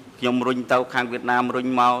ខ្ញុំរុញទៅខាងវៀតណាមរុញ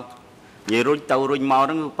មកនិយាយរុញទៅរុញមកហ្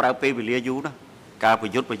នឹងប្រើពេលវេលាយូរណាស់ការប្រ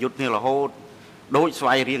យុទ្ធគ្នារហូតដូចស្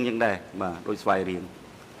វ័យរៀងយ៉ាងដែរបាទដូចស្វ័យរៀង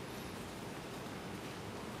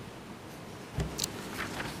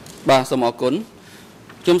បាទសូមអរគុណ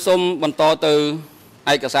ខ្ញុំសូមបន្តទៅ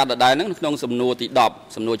ឯកសារដដែលហ្នឹងក្នុងសំណួរទី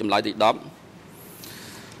10សំណួរចម្លើយទី10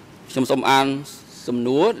ខ្ញុំសូមអានសំ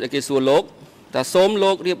ណួរដែលគេសួរលោកថាសូម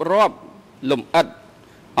លោករៀបរាប់លម្អិត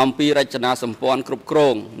អំពីរចនាសម្ព័ន្ធគ្រប់គ្រ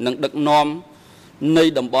ងនិងដឹកនាំនៃ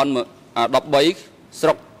តំបន់13ស្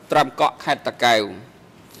រុកត្រាំកក់ខេត្តតាកែវ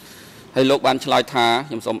ហើយលោកបានឆ្លើយថា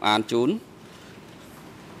ខ្ញុំសូមអានជូន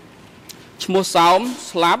ឈ្មោះសោម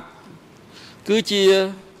ស្លាប់គឺជា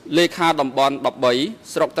លេខាតំបន់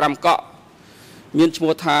13ស្រុកត្រាំកក់មានឈ្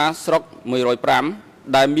មោះថាស្រុក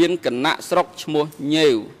105ដែលមានគណៈស្រុកឈ្មោះញេ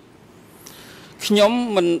វខ្ញុំ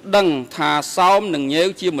មិនដឹងថាសោមនិងញេវ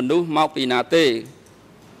ជាមនុស្សមកពីណាទេ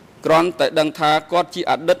គ្រាន់តែដឹងថាគាត់ជា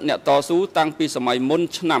អតីតអ្នកតស៊ូតាំងពីសម័យមុន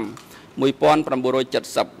ឆ្នាំ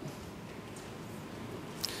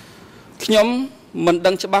1970ខ្ញុំមិន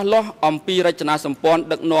ដឹងច្បាស់លាស់អំពីរចនាសម្ព័ន្ធ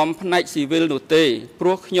ដឹកនាំផ្នែកស៊ីវិលនោះទេព្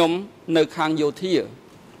រោះខ្ញុំនៅខាងយោធា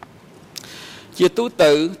ជាទូ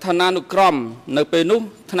ទៅឋានានុក្រមនៅពេលនោះ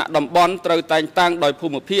ថ្នាក់តំបន់ត្រូវតែងតាំងដោយភូ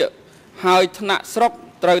មិភាគហើយថ្នាក់ស្រុក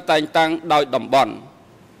ត្រូវតែងតាំងដោយតំបន់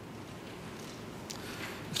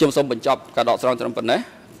ខ្ញុំសូមបញ្ចប់ការដកស្រង់ត្រឹមប៉ុណ្ណេះ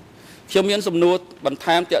ខ្ញុំមានសំណួរបន្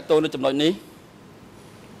ថែមទាក់ទងនឹងចំណុចនេះ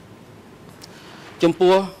ចំ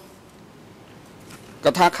ពោះក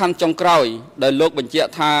ថាខណ្ឌចុងក្រោយដែលលោកបញ្ជាក់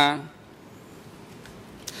ថា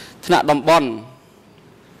ថ្នាក់តំបន់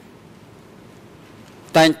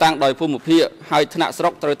តែងតាំងដោយភូមិភាគហើយថ្នាក់ស្រុ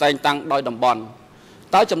កត្រូវតែងតាំងដោយតំបន់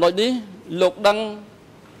តើចំណុចនេះលោកដឹង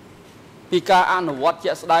ពីការអនុវត្ត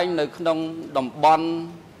ជាក់ស្ដែងនៅក្នុងតំបន់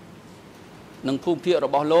និងភូមិភាគរ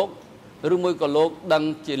បស់លោកឬមួយក៏លោកដឹង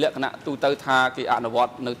ជាលក្ខណៈទូទៅថាគេអនុវត្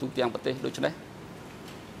តនៅទូទាំងប្រទេសដូចនេះ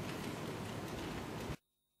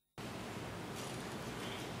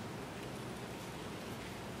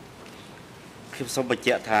ខ្ញុំសូមបញ្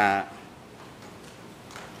ជាក់ថា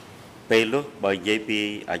ពេលនោះបើនិយាយពី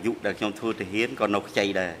អាយុដែលខ្ញុំធ្វើទាហានក៏នៅខ្ចី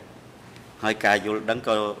ដែរហើយការយល់ដឹង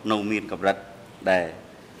ក៏នៅមានកម្រិតដែរ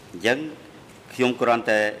អញ្ចឹងខ្ញុំគ្រាន់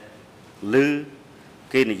តែឮ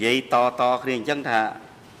គេនិយាយតគ្នាអញ្ចឹងថា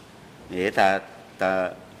និយាយថា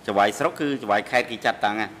ចវាយស្រុកគឺចវាយខេត្តគេចាត់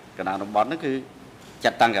តាំងគណៈតំបន់ហ្នឹងគឺចា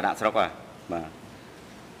ត់តាំងគណៈស្រុកបាទ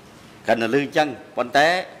កាន់តែលឺចឹងប៉ុន្តែ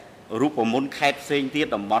រូបមន្តខេត្តផ្សេងទៀត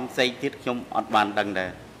តំបន់ផ្សេងទៀតខ្ញុំអត់បានដឹងដែ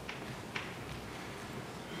រ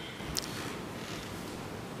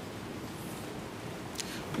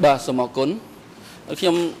បាទសូមអរគុណខ្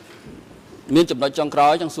ញុំមានចំណុចចុងក្រោ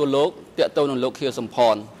យចង់សួរលោកតាក់ទងនឹងលោកខៀវសំផ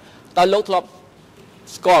នតើលោកធ្លាប់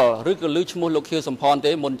ស្គាល់ឬក៏ឮឈ្មោះលោកខៀវសំផន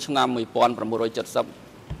ទេមុនឆ្នាំ 1970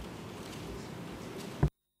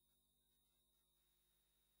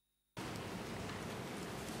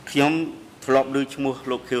 ខ្ញុំធ្លាប់ឮឈ្មោះ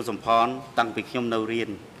លោកខៀវសំផនតាំងពីខ្ញុំនៅរៀន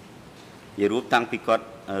និយាយរួមតាំងពីគាត់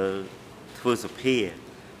ធ្វើសភា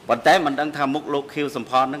ប៉ុន្តែមិនដឹងថាមុខលោកខៀវសំ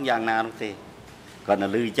ផននឹងយ៉ាងណានោះទេគាត់នៅ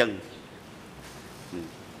ឮអញ្ចឹង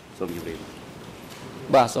សូមជម្រាប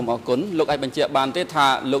បាទសូមអរគុណលោកអាចបញ្ជាក់បានទេថា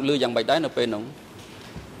លោកឮយ៉ាងម៉េចដែរនៅពេលនោះ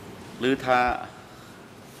ឮថា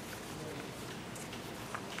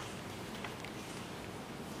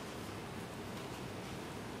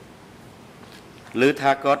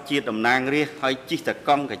គាត់ជាតំណាងរាស្ត្រហើយជិះតក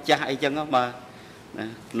ង់កាចាស់អីចឹងបាទ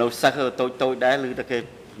នៅសិស្សតូចៗដែរឮតែគេ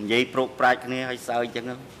និយាយប្រោកប្រាជ្ញគ្នាហើយសើចចឹង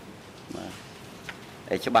បាទ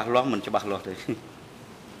តែច្បាស់លាស់មិនច្បាស់លាស់ទេ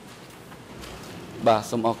បាទ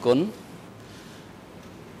សូមអរគុណ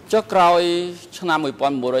ចុះក្រោយឆ្នាំ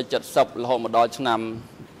 1970 រហូតមកដល់ឆ្នាំ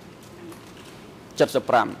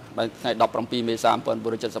 75 បាទថ្ងៃ 17 មេសា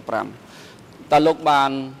 1975 តើលោកបា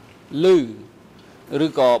នឮឬ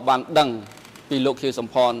ក៏បានដឹងពីលោកខៀវសំ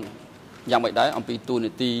ផនយ៉ាងម៉េចដែរអំពីទូនី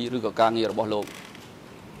តិឬក៏ការងាររបស់លោក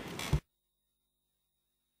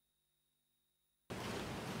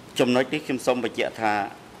ចំណុចនេះខ្ញុំសូមបញ្ជាក់ថា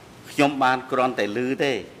ខ្ញុំបានគ្រាន់តែឮ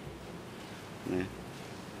ទេ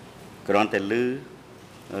គ្រាន់តែឮ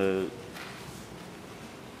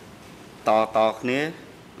តគ្នា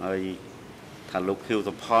ហើយថាលោកខៀវ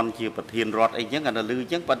សំផនជាប្រធានរដ្ឋអីចឹងអានៅឮ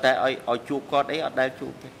ចឹងប៉ុន្តែឲ្យជួបគាត់អីអត់ដែលជួ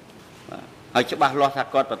បទេបាទហើយច្បាស់លាស់ថា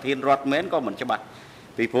គាត់ប្រធានរដ្ឋមែនក៏មិនច្បាស់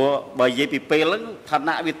ពីព្រោះបើនិយាយពីពេលហ្នឹងឋា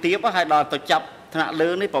នៈវាទាបហើយដល់ទៅចាប់ថ្នាក់លើ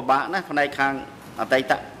នេះពិបាកណាស់ផ្នែកខាងអតី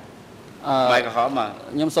តបាយក្រហម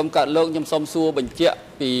ខ្ញុំសូមកាត់លោកខ្ញុំសូមសួរបញ្ជាក់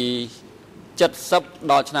ពី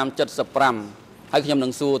 70 ដល់ឆ្នាំ 75 ហើយខ្ញុំនឹ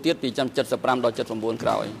ងសួរទៀតពីឆ្នាំ 75 ដល់ 79 ក្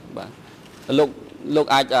រោយបាទលោក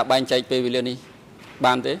អាចបែងចែកពេលវេលានេះ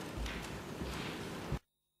បានទេ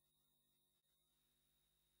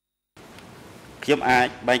ខ្ញុំអាច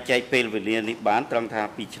បែងចែកពេលវេលានេះបានត្រង់ថា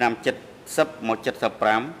ពីឆ្នាំ 70 មក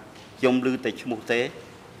 75 ខ្ញុំឮតែឈ្មោះទេ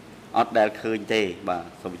អត់ដែលឃើញទេបាទ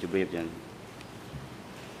សូមជម្រាបយ៉ាង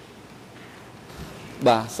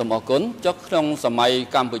បាទសូមអរគុណចុះក្នុងសម័យ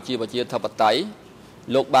កម្ពុជាប្រជាធិបតេយ្យ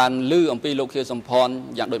លោកបានឮអំពីលោកខៀវសំផន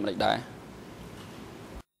យ៉ាងដូចម្តេចដែរ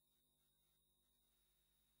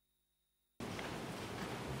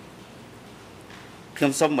ខ្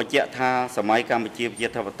ញុំសូមបញ្ជាក់ថាសម័យកម្ពុជាប្រជា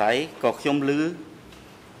ធិបតេយ្យក៏ខ្ញុំ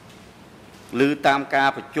ឮតាមការ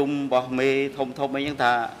ប្រជុំរបស់មេធំអីហ្នឹង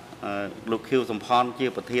ថាលោកខៀវសំផនជា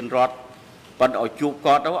ប្រធានរដ្ឋប៉ុន្តែឲ្យជួប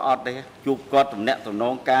គាត់ទៅអត់ទេជួបគាត់តំណាក់តំណ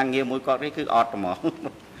ងការងារមួយគាត់នេះគឺអត់ហ្មង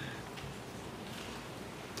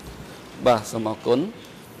បាទសូមអរគុណ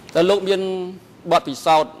តើលោកមានបទពិ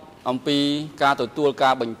សោធន៍អំពីការទទួល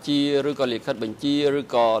ការបញ្ជាឬក៏លិខិតបញ្ជាឬ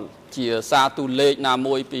ក៏ជាសារទូលេខណា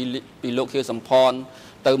មួយពីលោកខៀវសំផន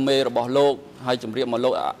ទៅមេរបស់លោកហើយជម្រាបមកលោ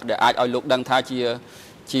កដែលអាចឲ្យលោកដឹងថា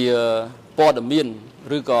ជាព័ត៌មាន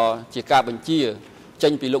ឬក៏ជាការបញ្ជាចេ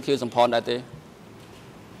ញពីលោកខៀវសំផនដែរទេ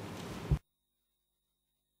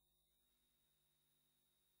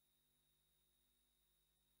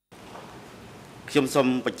ខ្ញុំសូម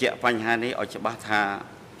បញ្ជាក់បញ្ហានេះឲ្យច្បាស់ថា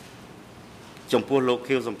ចំពោះលោក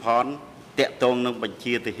ខៀវសំផនតាក់ទងនឹងបញ្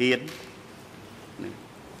ជាទាហាន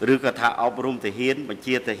ឬក៏ថាអប់រំទាហានបញ្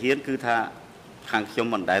ជាទាហានគឺថាខាងខ្ញុំ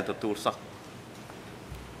មិនដែលទទួលសោះ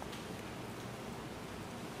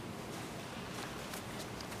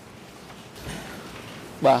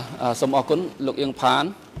បាទសូមអរគុណលោកអៀងផាន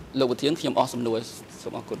លោកប្រធានខ្ញុំអស់សំណួរសូ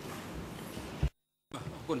មអរគុណ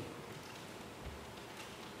អរគុណ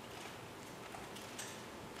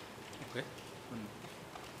អូខេ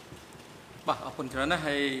បាទអរគុណច្រើនណាស់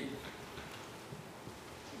ហើយ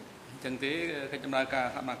អញ្ចឹងទេកិច្ចដំណើរការ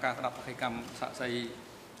ស្ដាប់សកម្មសាក់សី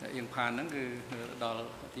អៀងផានហ្នឹងគឺដល់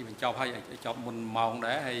ទីបញ្ចប់ហើយចប់មុនម៉ោង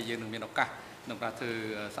ដែរហើយយើងនឹងមានឱកាសក្នុងការធ្វើ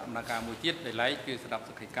សកម្មភាពមួយទៀតដែលឡែកគឺស្ដាប់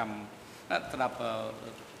សកម្មស្ដាប់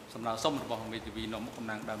សម្ដៅសុំរបស់មេធាវីនាំមុខតំ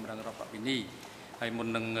ណាងដើមរងរដ្ឋវិនីហើយមុន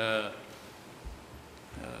នឹង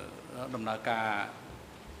ដំណើរការ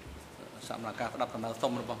សកម្មភាពស្ដាប់សម្ដៅ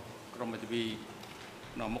សុំរបស់ក្រុមមេធាវី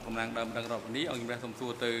នាំមុខតំណាងដើមរងរដ្ឋវិនីអង្គជំរះសំសួ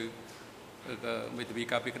រទៅមេធាវី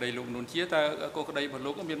ការពីក្តីលោកនួនជាតើកូនក្តីរបស់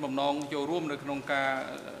លោកមានបំណងចូលរួមនៅក្នុងការ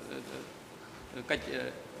កិច្ច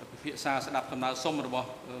ពិភាក្សាស្ដាប់សម្ដៅសុំរបស់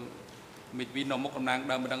មេធាវីនាំមុខតំណាង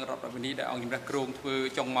ដើមរងរដ្ឋវិនីដែលអង្គជំរះគ្រងធ្វើ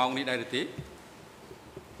ចុងម៉ោងនេះដែរទេ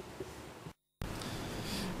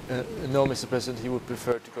No, Mr. President, he would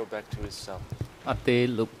prefer to go back to his cell. អត់ទេ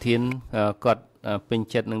លោកធានគាត់ពេញ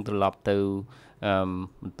ចិត្តនឹងត្រឡប់ទៅ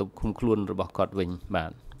បន្ទប់ឃុំខ្លួនរបស់គាត់វិញបា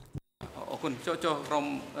ទអរគុណចុះក្រុម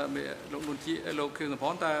លោកនួនជាលោកខៀវសំផ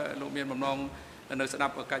នតើលោកមានបំណងនៅស្ដា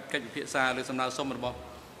ប់កិច្ចពិភាក្សាឬសំណើសុំរបស់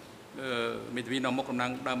មេធាវីនាំមុខតំណា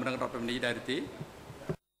ងដើមរងរដ្ឋបាលនេះដែរទេ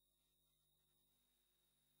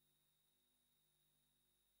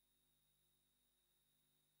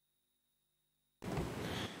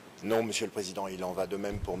Non, Monsieur le Président, il en va de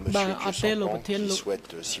même pour Monsieur Phan, qui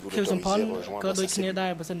souhaite, si vous l'autorisez, rejoindre sa cellule.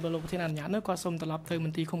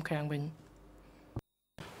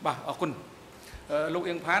 បាទអរគុណលោក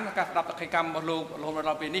អៀងផានការស្ដាប់តក្កកម្មរបស់លោករហូត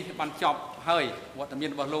ដល់ពេលនេះបានចប់ហើយវត្តមាន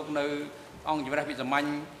របស់លោកនៅអង្គជំរះវិសាមញ្ញ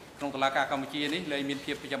ក្នុងតុលាការកម្ពុជានេះលែងមាន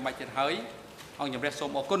ភាពចាំបាច់ទៀតហើយអង្គជំរះសូ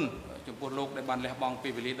មអរគុណចំពោះលោកដែលបានលះបង់ពេ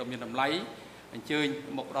លវេលាដ៏មានតម្លៃអញ្ជើញ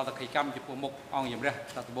មកដល់តក្កកម្មចំពោះមុខអង្គជំរះ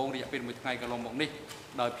តាត្បូងរយៈពេល1ថ្ងៃកន្លងមកនេះ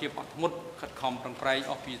ដោយភាពអត់ធ្មត់ខិតខំប្រឹងប្រែង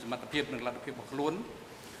អស់ពីសមត្ថភាពនិងលទ្ធភាពរបស់ខ្លួន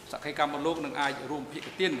សក្ខីកម្មរបស់លោកនឹងអាចរួមភាគ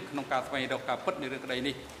ទានក្នុងការស្វែងរកការពិតនៃរឿងក្តី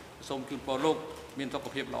នេះសូមជូនពរលោកមានសុខ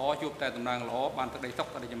ភាពល្អជួបតែតំណាងល្អបានទឹកដីសុខ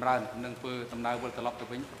ក្តីចម្រើននិងធ្វើដំណើរវិលត្រឡប់ទៅ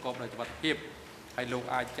វិញប្រកបដោយសុវត្ថិភាពហើយលោក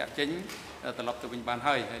អាចចាក់ចេញត្រឡប់ទៅវិញបាន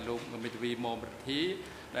ហើយលោកមេធាវីមុំរដ្ឋា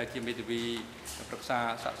ដែលជាមេធាវីប្រឹក្សា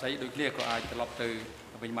ស័ក្តិសិទ្ធិដូចគ្នាក៏អាចត្រឡប់ទៅ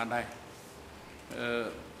វិញបានដែរ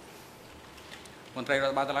មន្ត្រីរ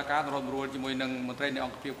ដ្ឋបាលតុលាការសម្របសម្រួលជាមួយនឹងមន្ត្រីនៃអ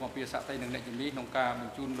ង្គភាពគាំពារស័ក្តិសិទ្ធិនិងអ្នកជំនាញក្នុងការប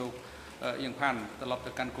ញ្ជូនលោកអៀងផាន់ត្រឡប់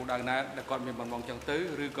ទៅកាន់គោលដៅណាដែលគាត់មានបំណងចង់ទៅ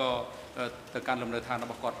ឬក៏ទៅកាន់លំនៅឋានរ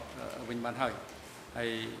បស់គាត់វិញបានហើយហើយ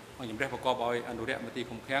អង្គជំរះប្រកបឲ្យអនុរិយមន្ត្រី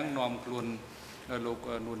ឃុំឃាំងនាំខ្លួនលោក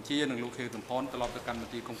នួនជានិងលោកខៀវសំផនត្រឡប់ទៅកាន់ម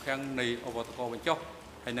ន្ត្រីឃុំឃាំងនៃអវតកវិញចុះ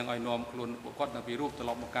ហើយនឹងឲ្យនាំខ្លួនពួកគាត់នៅពីរូបត្រ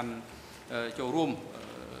ឡប់មកកាន់ចូលរួម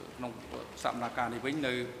ក្នុងសកម្មភាពនេះវិញ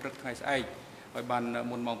នៅព្រឹកថ្ងៃស្អែកឲ្យបាន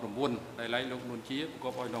មុនម៉ោង 9 ដែលឡៃលោកនួនជាប្រក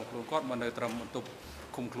បឲ្យនាំខ្លួនគាត់មកនៅត្រឹមបន្ទប់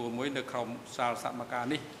ឃុំខ្លួនមួយនៅក្រោមសាលសកម្មភាព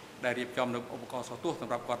នេះដែលរៀបចំនៅឧបករណ៍សោះទោះស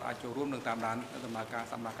ម្រាប់គាត់អាចចូលរួមនឹងតាមដានដំណើរការ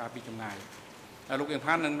សកម្មភាពពីចម្ងាយលោកអៀង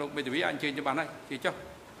ផាននិងលោកមេធាវីអាចអញ្ជើញទៅបានហើយជឿចុះ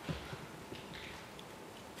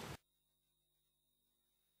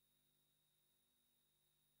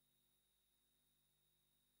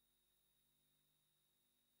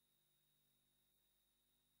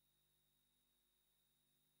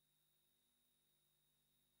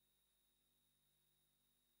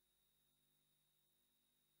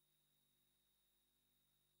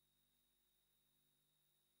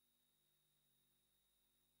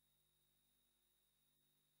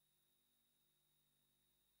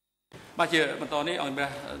បាទជាបន្តនេះអង្គព្រះ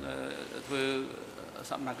ធ្វើ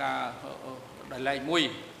សម្ដែងការដែលឡែកមួយ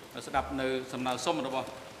ស្ដាប់នៅសំណើសុំរបស់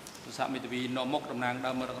សហមេធាវីនាំមុខតំណាង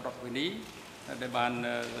ដើមរដ្ឋវិនីដែលបាន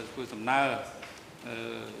ធ្វើសំណើ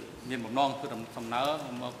មានបំណងធ្វើសំណើ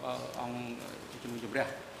មកអង្គជំនុំជម្រះ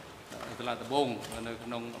តុលាការត្បូងនៅក្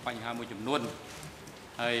នុងបញ្ហាមួយចំនួន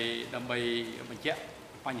ហើយដើម្បីបញ្ជាក់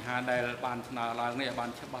បញ្ហាដែលបានស្នើឡើងនេះឲ្យបាន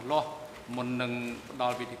ច្បាស់លាស់មុននឹងផ្ដ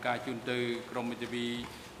ល់វិធីការជូនទៅក្រមមេធាវី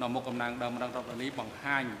នាំមុខតំណាងដើមរដ្ឋវិនីបង្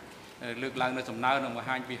ហាញលើកឡើងនៅសំណើនិងបង្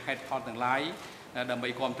ហាញពីហេតុផលទាំងឡាយដើម្បី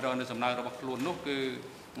គ្រប់គ្រងនៅសំណើរបស់ខ្លួននោះគឺ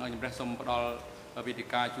ជំរះសូមផ្ដល់វិធី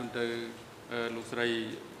ការជូនទៅលោកស្រី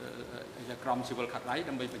ក្រមស៊ីវិលខាត់ដៃ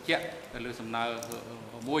ដើម្បីបញ្ជាក់លើសំណើ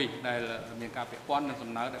មួយដែលមានការពាក់ព័ន្ធនឹង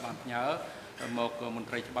សំណើដែលបានផ្ញើមកមន្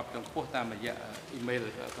ត្រីច្បាប់ជាន់ខ្ពស់តាមរយៈអ៊ីមែល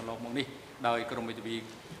កន្លងមកនេះដោយក្រមមេធាវី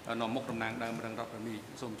នាំមុខតំណាងដើមរដ្ឋវិនី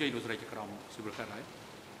សូមអញ្ជើញលោកស្រីក្រមស៊ីវិលខាត់ដៃ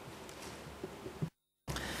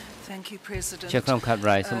ជាក្រុមខាត់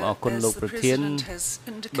រ៉ៃសូមអរគុណលោកប្រធាន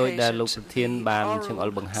ដោយដែលលោកប្រធានបានចង្អុល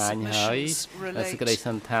បង្ហាញហើយសេចក្តីស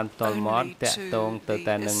ន្តានតលមាត់តាក់ទងទៅ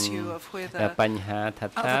តែនឹងបញ្ហាថា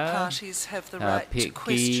តើភា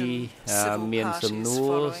គីមានសំណួ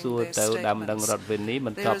រសួរទៅដើមដឹងរដ្ឋវិនីប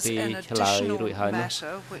ន្ទាប់ពីឆ្លើយរួចហើយនោះ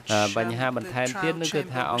បញ្ហាបន្ថែមទៀតនោះគឺ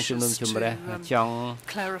ថាអង្គជំនុំជម្រះចង់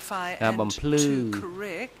បំភ្លឺ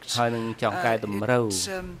ហើយនឹងចង់កែតម្រូវ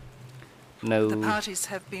នៅ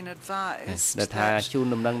ដែលថាជូន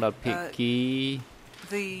ដំណឹងដល់ភាគី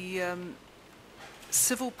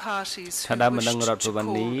ថាដើមដំណឹងរដ្ឋវិ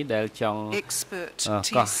នីដែលចង់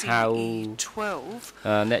កោះហៅ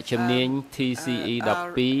អ្នកជំនាញ TCE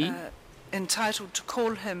 12 entitled to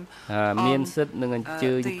call him មានសិទ្ធិនឹងអញ្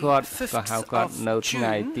ជើញគាត់ក៏ហៅគាត់នៅថ្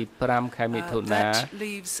ងៃទី5ខែមិថុនា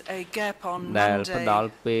ដែលផ្ដល់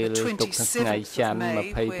ពេលទុកថ្ងៃច័ន្ទ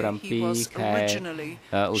27ខែ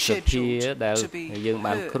ឧសភាដែលយើង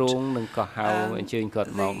បានគ្រោងនឹងក៏ហៅអញ្ជើញគា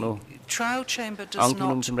ត់មកនោះអង្គជំ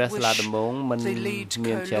នុំជម្រះសាលាដំបងមិន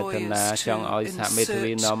មានចេតនាចង់ឲ្យសហមេធា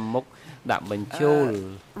វីនាំមុខ ដាក់បញ្ចូល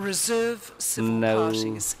reserve civil នៅ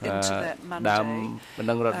parties into that ដើម mandate. បណ្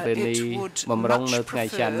ដឹងរដ្ឋវេនីបំរុងនៅថ្ងៃ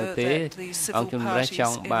ច័ន្ទនោះទេអង្គជំនះច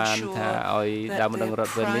ង់បានថាឲ្យដើមបណ្ដឹងរ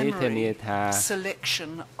ដ្ឋវេនីធានាថា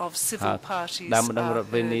selection of civil parties ដើមបណ្ដឹងរដ្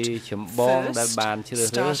ឋវេនីចម្បងដែលបានជ្រើ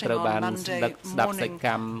សរើសត្រូវបានស្ដាប់សក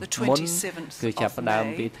ម្មមុនគឺចាប់ផ្ដើម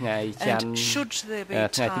ពីថ្ងៃច័ន្ទ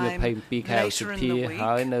ថ្ងៃទី22ខែឧសភា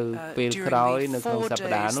ហើយនៅពេលក្រោយនៅក្នុងសប្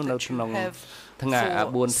តាហ៍នោះនៅក្នុងថ្ងៃ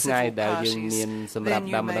4ថ្ងៃដែលយើងមានសម្រាប់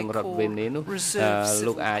ដើមបណ្ដឹងរដ្ឋវេនីនោះ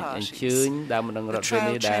លោកអាចអញ្ជើញដើមបណ្ដឹងរដ្ឋវេ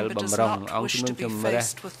នីដែលបំរុងអង្គជំនុំជម្រះ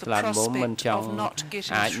ស្លាមមុំមិនចង់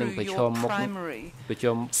អាចនឹងប្រឈមមុខ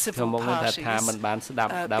នោះថាมันបានស្ដា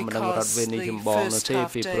ប់ដើមបណ្ដឹងរដ្ឋវេនីចម្បងនោះទេ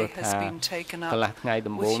ពីព្រោះថាកន្លះថ្ងៃ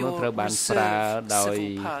ដំបូងនោះត្រូវបានប្រើដោយ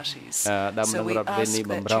ដើមបណ្ដឹងរដ្ឋវេនី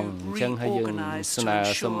បំរុងអញ្ចឹងហើយយើងស្នើ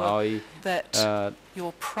សុំឲ្យ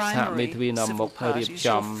សហមេធាវីនាំមុខរៀប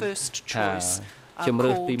ចំថាជំ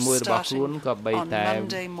រើសទី1របស់ខ្លួនក៏បីតែ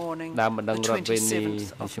ដើមបណ្ដឹងរដ្ឋវេនី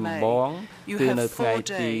ចម្បងគឺនៅថ្ងៃ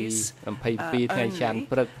ទី22ថ្ងៃច័ន្ទ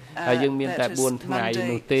ព្រឹកហើយយើងមានតែ4ថ្ងៃ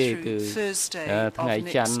នោះទេគឺថ្ងៃ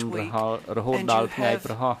ច័ន្ទរហូតដល់ថ្ងៃ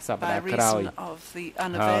ប្រហោះសប្តាហ៍ក្រោយ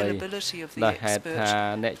ហើយដោយហេតុថា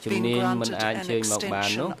អ្នកជំនាញមិនអាចជើញមកបាន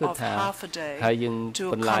នោះគឺថាហើយយើង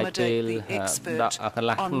បន្លាយពេលដល់កន្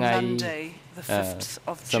លះថ្ងៃ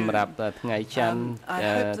សម្រាប់ថ្ងៃច័ន្ទ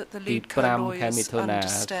ទី5ខែមិថុនា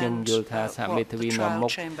ខ្ញុំយល់ថាសហមេធាវីនាំមុ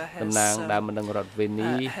ខតំណាងដើមបណ្ដឹងរដ្ឋវេ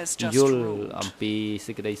នីយល់អំពី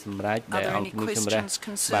សេចក្តីសម្រេចដែលអង្គជំនុំជម្រះ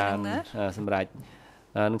បានសម្រេច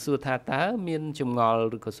នឹងសួរថាតើមានចម្ងល់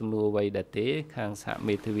ឬក៏សំណួរអ្វីដែរទេខាងសហ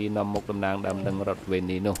មេធាវីនាំមុខតំណាងដើមបណ្ដឹងរដ្ឋវេ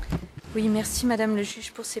នីនោះOui, merci Madame le juge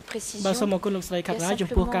pour ces précisions. បាទសូមអរគុណលោកស្រីខាត់ឡាចំ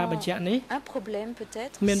ពោះការបញ្ជាក់នេះ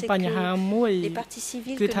មានបញ្ហាមួយ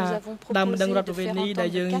គឺថាដើមបណ្ដឹងរដ្ឋវេនីដែល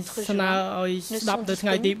យើងស្នើឲ្យស្ដាប់នៅថ្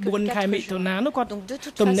ងៃទី4ខែមិថុនានោះគាត់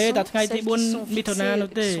ទំនេរតែថ្ងៃទី4មិថុនានោះ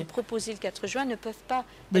ទេ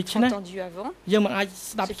ដូច្នេះយើងមិនអាច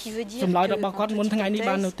ស្ដាប់ចម្លើយរបស់គាត់មុនថ្ងៃនេះ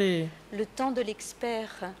បាននោះទេ Le temps de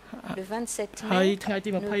l'expert le 27 mai ហើយថ្ងៃទី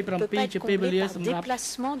27ជាពេលវេលាសម្រាប់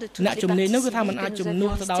អ្នកជំនាញនោះគឺថាมันអាចជំនួ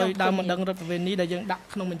សទៅដោយដើមបណ្ដឹងរដ្ឋវេនីដែលយើងដាក់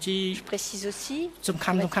ក្នុងបញ្ជីសំ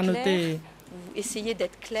ខាន់នោះទេ Essayez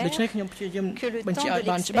d'être clair que le temps de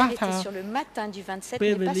l'expert était sur le matin du 27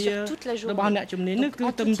 mais pas sur toute la journée. របស់អ្នកជំនាញនោះគឺ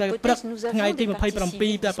ត្រឹមតែព្រឹកថ្ងៃទី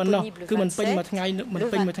27តែប៉ុណ្ណោះគឺមិនពេញមួយថ្ងៃ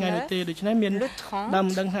នោះទេដូច្នេះមានដើម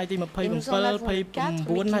ដឹងថ្ងៃទី27 29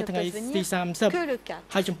ហើយថ្ងៃទី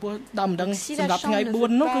30ហើយចំពោះដើមដឹងសម្រាប់ថ្ងៃ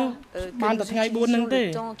4នោះគឺបានតែថ្ងៃ4ហ្នឹងទេ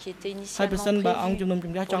ហើយប្រសិនបើអង្គជំនុំជ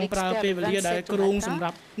ម្រះចង់ប្រើពេលវេលាដែលគ្រោងសម្រា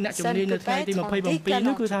ប់អ្នកជំនាញនៅថ្ងៃទី27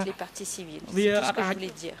នោះគឺថាវាអាច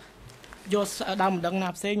យកដើមបណ្ដឹងណា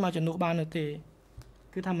ផ្សេងមកជំនួសបានទេ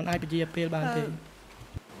គឺថាมันអាចពជាពេលបានទេ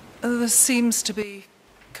There seems to be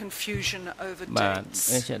confusion over dates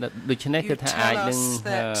ដូច្នេះគឺថាអាចនឹង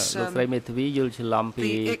លោកស្រីមេធាវីយល់ច្រឡំ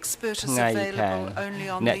ពីថ្ងៃខាង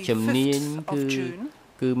អ្នកជំនាញ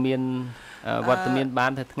គឺមានវត្តមានបា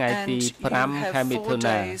នតែថ្ងៃទី5ខែមិថុ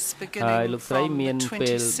នាហើយលោកស្រីមាន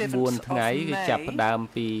ពេល4ថ្ងៃគឺចាប់ផ្ដើម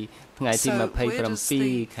ពីថ្ងៃទី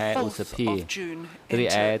27ខែឧសភារី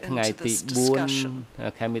ឯថ្ងៃទី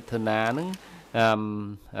4ខែមិថុនាហ្នឹង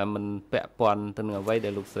មិនពាក់ព័ន្ធទៅនឹងអ្វីដែ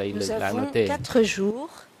លលោកស្រីលើកឡើងនោះទេ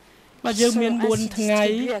បាទយើងមាន4ថ្ងៃ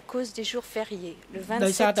à cause des jours fériés le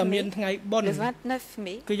 27 mai le 29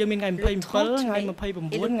 mai គឺយើងមានថ្ងៃ27ថ្ងៃ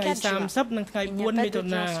29ថ្ងៃ30និងថ្ងៃ4មិថុ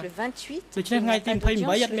នាដូច្នេះថ្ងៃទី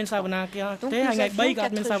28អត់មានសវនាការទេហើយថ្ងៃ3ក៏អ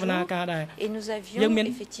ត់មានសវនាការដែរយើងមាន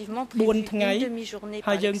4ថ្ងៃ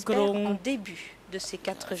ហើយយើងគ្រោង de ces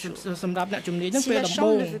 4 jours សម្រាប់អ្នកជំនាញហ្នឹងពេលដំ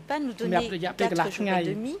បូងសម្រាប់រយៈពេលកន្លះថ្ងៃ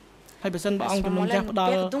ហើយបើសិនបើអង្គជំនុំជម្រះផ្ដ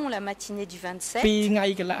ល់2ថ្ងៃ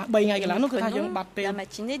កន្លះ3ថ្ងៃកន្លះនោះគឺថាយើងបាត់ពេល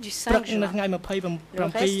ព្រឹកនៅថ្ងៃ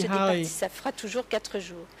27ហើយ ça fera toujours 4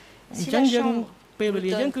 jours អញ្ចឹងយើងពេលវេ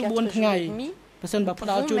លាយើងគឺ4ថ្ងៃបើសិនបើផ្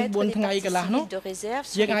ដល់ជូន4ថ្ងៃកន្លះនោះ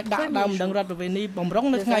យើងអាចដាក់ដើមបណ្ដឹងរដ្ឋវេនីបំរុង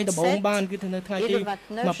នៅថ្ងៃដំបូងបានគឺនៅថ្ងៃទី27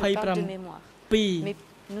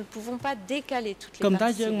 nous ne pouvons pas décaler toutes les កំតែ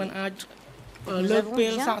យើងមិនអាចលើកពេ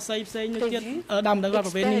លសាកសីផ្សេងនៅទៀតដើមបណ្ដឹងរដ្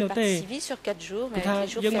ឋវេនីនោះទេគឺថា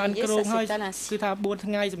យើងបានគ្រោងហើយគឺថា4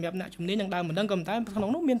ថ្ងៃសម្រាប់អ្នកជំនាញនឹងដើមបណ្ដឹងក៏តែក្នុង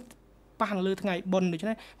នោះមានប៉ះលើថ្ងៃបុណ្យដូច្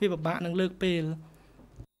នេះវាពិបាកនឹងលើកពេល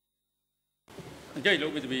អញ្ចឹងលោ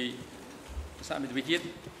កវិទ្យាសហមេធាវីជាតិ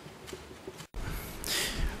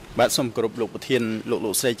បាទសូមគោរពលោកប្រធានលោ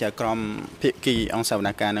កស្រីចៅក្រមភាគីអង្គសវន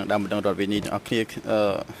កម្មនឹងដើមបណ្ដឹងរដ្ឋវេនីទាំងអស់គ្នា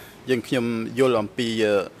យើងខ្ញុំយល់អំពី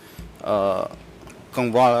ក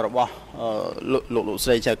ង្វល់របស់លោកស្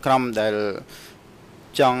រីចៅក្រមដែល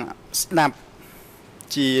ចង់ស្ដាប់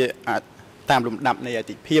ជាតាមលំដាប់នៃអ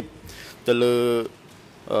តិភិបទៅលើ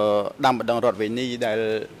ដើមបណ្ដឹងរដ្ឋវេនីដែល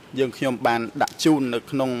យើងខ្ញុំបានដាក់ជូននៅ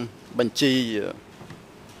ក្នុង បញ្ជី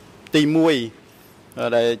ទី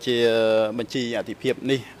1ដែលជាបញ្ជីអតិភិប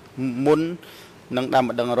នេះមុននឹងតាម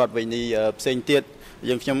បណ្ដឹងរដ្ឋវិនីផ្សេងទៀត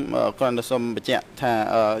យើងខ្ញុំគ្រាន់តែសូមបញ្ជាក់ថា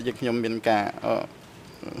យើងខ្ញុំមានការ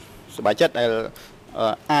សប្បាយចិត្តដែល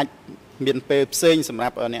អាចមានពេលផ្សេងសម្រា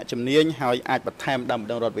ប់អ្នកជំនាញហើយអាចបន្ថែមតាមប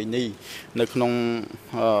ណ្ដឹងរដ្ឋវិនីនៅក្នុង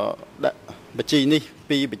បញ្ជីនេះ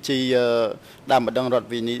ពីបញ្ជីតាមបណ្ដឹងរដ្ឋ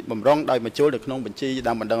វិនីបំរុងដោយបញ្ចូលនៅក្នុងបញ្ជី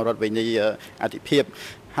តាមបណ្ដឹងរដ្ឋវិនីអតិភិប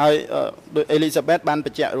ហើយដោយអេលីសាបេតបានប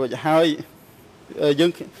ញ្ជាក់រួចហើយយើ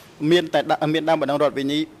ងមានតែមានតាមបណ្ដឹងរដ្ឋវិ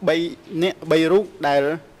នី3រូបដែល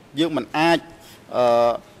យើងមិនអាច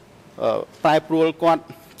ប្រែប្រួលគាត់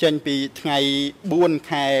ចេញពីថ្ងៃ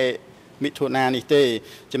4ខែមិថុនានេះទេ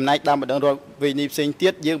ចំណែកតាមបណ្ដឹងរដ្ឋវិនីផ្សេងទៀ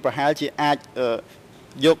តយើងប្រហែលជាអាច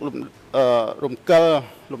យករំកិល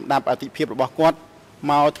លំដាប់អតិភិបរបស់គាត់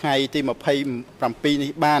មកថ្ងៃទី27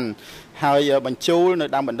នេះបានហើយបញ្ចូលនៅ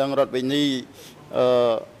តាមបណ្ដឹងរដ្ឋវិនី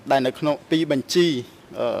ដែលនៅក្នុងពីបញ្ជី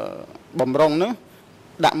បំរុងនោះ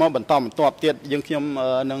ដាក់មកបន្តបន្ទាប់ទៀតយើងខ្ញុំ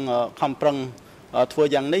នឹងខំប្រឹងធ្វើ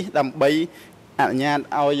យ៉ាងនេះដើម្បីអនុញ្ញាត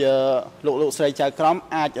ឲ្យលោកស្រីចៅក្រម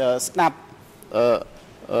អាចស្ដាប់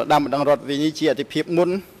តាមបណ្ដឹងរដ្ឋវិនីជាអតិភិបមុន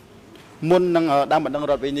នឹងតាមបណ្ដឹង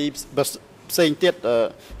រដ្ឋវិនីផ្សេងទៀត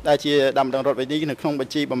ដែលជាតាមបណ្ដឹងរដ្ឋវិនីនៅក្នុងប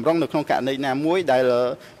ញ្ជីបំរុងនៅក្នុងករណីណាមួយដែល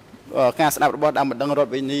ការស្ដាប់របស់តាមបណ្ដឹងរដ្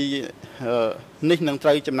ឋវិនីនេះនឹងត្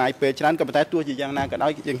រូវចំណាយពេលច្រើនក៏ប៉ុន្តែទោះជាយ៉ាងណាក៏ដោ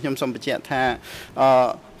យយើងខ្ញុំសូមបញ្ជាក់ថា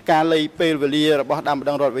ការលៃពេលវេលារបស់តាមបណ្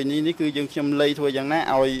ដឹងរដ្ឋវិនីនេះគឺយើងខ្ញុំលៃធ្វើយ៉ាងណា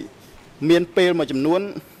ឲ្យមានពេលមួយចំនួន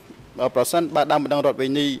ប្រសិនបើតាមបណ្ដឹងរដ្ឋវិ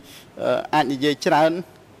នីអាចនិយាយច្រើន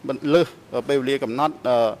លើសពេលវេលាកំណត់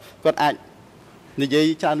គាត់អាចនិយាយ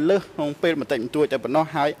ច្រើនលើសក្នុងពេលបន្តិចបន្តួចតែប៉ុណ្ណោះ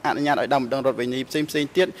ហើយអនុញ្ញាតឲ្យតាមបណ្ដឹងរដ្ឋវិនីផ្សេង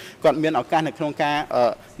ទៀតគាត់មានឱកាសនៅក្នុងការ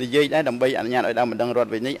និយាយដែរដើម្បីអនុញ្ញាតឲ្យតាមបណ្ដឹងរដ្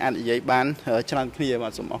ឋវិនីអាចនិយាយបានច្រើនគ្នាបា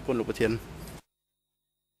ទសូមអរគុណលោកប្រធាន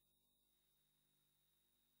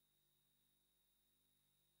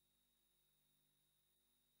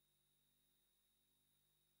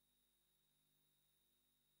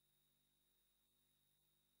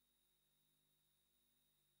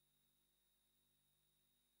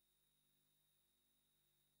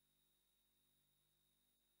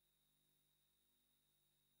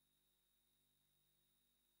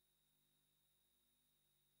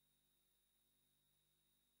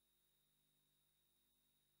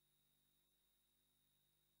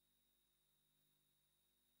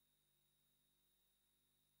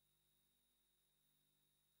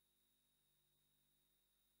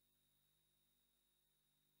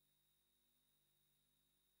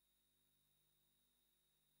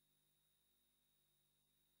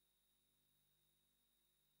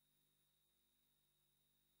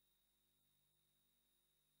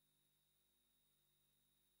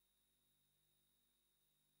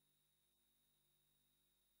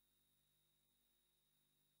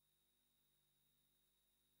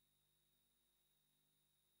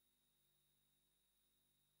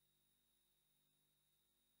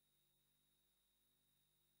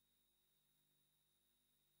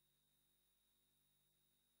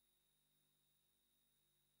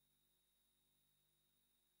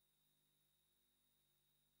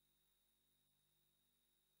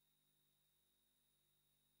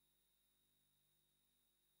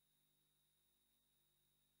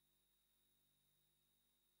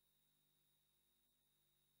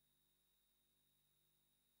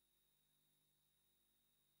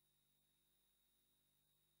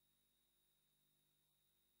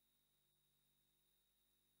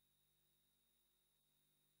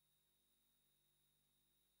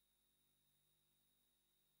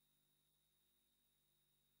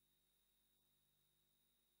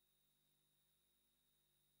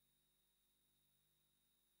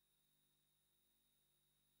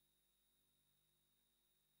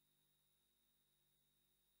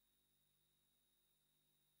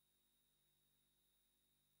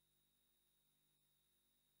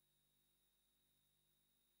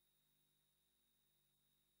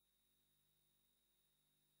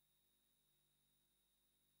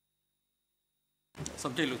សូ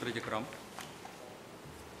មជម្រាបលោកត្រីជាក្រុម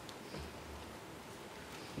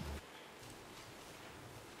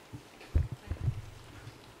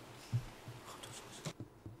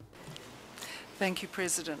Thank you,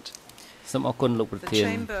 President. សូមអរគុណលោកប្រធាន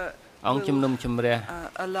អង្គជំនុំជម្រះ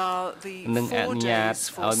នឹងអនុញ្ញាត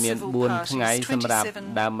ឲ្យមាន4ថ្ងៃសម្រាប់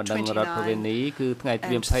ដើមបណ្ដឹងរដ្ឋវិនីគឺថ្ងៃ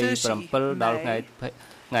ទី27ដល់ថ្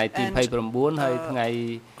ងៃទី29ហើយថ្ងៃ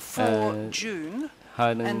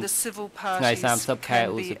and the civil parties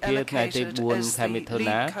can be allocated as the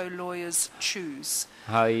lead co-lawyers choose.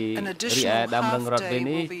 An additional half day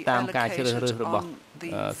will be allocated on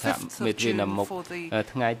the 5th of June for the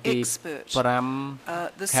expert.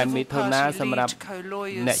 The civil party lead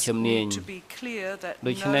co-lawyers need to be clear that no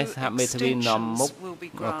extensions will be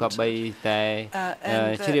granted, and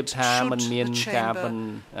that should the chamber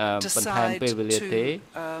decide to,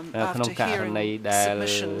 after hearing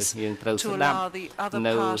submissions, to allow the other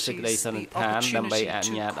parties the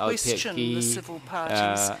opportunity to question the civil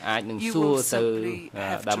parties, you will simply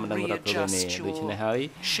have to readjust your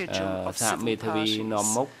schedule of civil parties.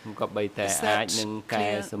 Is that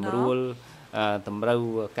clear now? តម្រូវ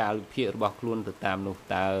កាលវិភាគរបស់ខ្លួនទៅតាមនោះ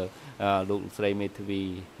តើលោកស្រីមេធាវី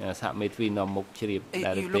សហមេធាវីនាំមុខជ្រាប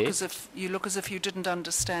ដែរទេ You look as if you didn't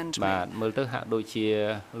understand me. បាទមើលទៅហាក់ដូចជា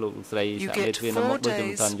លោកស្រីសហមេធាវីនាំមុខដូចជា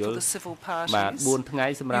មិនទាន់យល់បាទ4ថ្ងៃ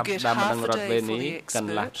សម្រាប់ដើមម្ដងរដ្ឋវេនេះកន្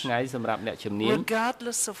លះថ្ងៃសម្រាប់អ្នកជំនាញ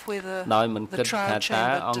ដោយមិនគិតថាតើ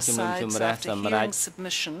អង្គជំនុំជម្រះសម្រាប់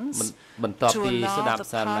បន្ទាប់ពីស្ដាប់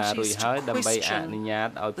សារណារួចហើយដើម្បីអនុញ្ញាត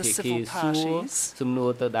ឲ្យភាគីសួរសំណួរ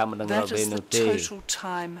ទៅដើមម្ដងរដ្ឋវេនោះទេ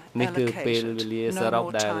នេះគឺពេលវេលាសរុប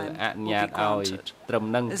ដែលអនុញ្ញាតឲ្យត្រឹម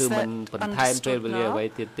នឹងគឺមិនបន្ថែមពេលវេលាអ្វី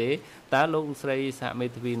ទៀតទេតើលោកស្រីសហមេ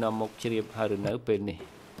ធាវីនាំមុខជ្រាបហើយឬនៅពេលនេះ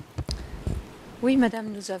Oui, madame,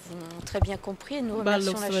 nous avons très bien compris et nous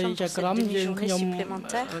remercions la Chambre pour cette demi-journée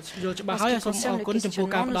supplémentaire. En ce qui concerne le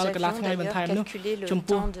questionnement, nous avions d'ailleurs calculé le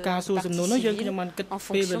temps de partie civile en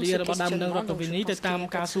fonction de ce questionnement, donc je pense qu'il n'y a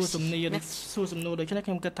pas de souci. Merci.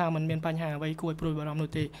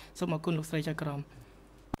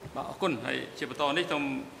 បាទអរគុណហើយជាបន្តនេះសូម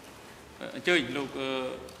អញ្ជើញលោក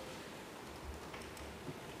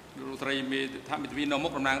ស្រីមេធាវីនាំមុ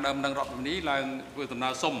ខតំណាងដើមនឹងរដ្ឋវិនីឡើងធ្វើដំណើ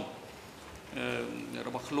រសុំរ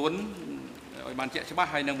បស់ខ្លួនឲ្យបានជាក់ច្បាស់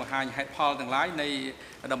ហើយនឹងបង្ហាញហេតុផលទាំងឡាយនៃ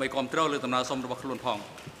ដើម្បីគ្រប់គ្រងលើដំណើរសុំរបស់ខ្លួនផង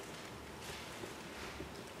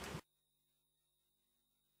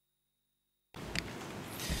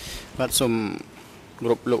បាទសូមគ្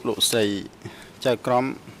រប់លោកស្រីចៅក្រម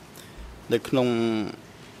នៅក្នុង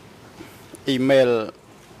email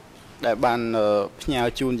ដែលបានផ្ញើ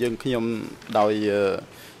ជូនយើងខ្ញុំដោយ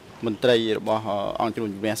មន្ត្រីរបស់អង្គជំ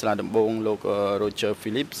នុំជម្រះសាលាដំបងលោក Roger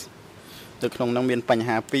Phillips នៅក្នុងនោះមានបញ្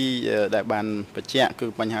ហាពីរដែលបានបញ្ជាក់គឺ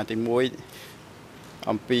បញ្ហាទី1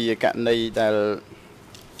អំពីករណីដែល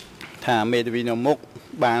ថាមេធាវីនៅមុខ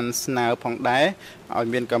បានស្នើផងដែរឲ្យ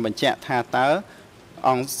មានការបញ្ជាក់ថាតើអ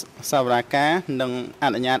ង្គសាវនាការនឹងអ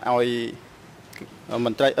នុញ្ញាតឲ្យម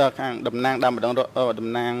ន្ត្រីខាងតំណាងដើមម្ដងតំ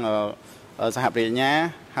ណាងសហប្រញ្ញា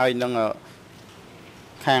ហើយនឹង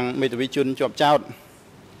ខាងមេធាវីជនជាប់ចោត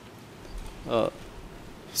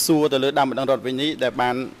សួរទៅលើដើមម្ដងរដ្ឋវិញនេះដែល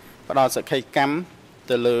បានផ្ដល់សក្ខីកម្ម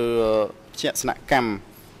ទៅលើជាក់ស្នាក់កម្ម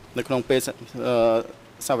នៅក្នុងពេល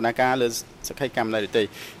សវនកម្មលើសក្ខីកម្មដែរទេ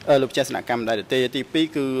លើជាក់ស្នាក់កម្មដែរទេទី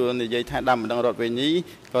2គឺនិយាយថាដើមម្ដងរដ្ឋវិញនេះ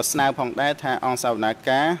ក៏ស្នើផងដែរថាអង្គសវនក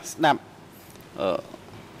ម្មស្ដាប់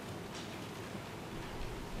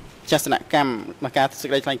ចេស្តនកម្មមកការសេច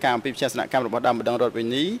ក្តីថ្លែងការណ៍អំពីចេស្តនកម្មរបស់ដើមម្ដងរដ្ឋវិញ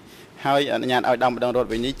នេះហើយអនុញ្ញាតឲ្យដើមម្ដងរដ្ឋ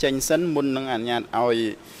វិញនេះចេញសិនមុននឹងអនុញ្ញាតឲ្យ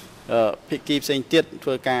ភាគីផ្សេងទៀតធ្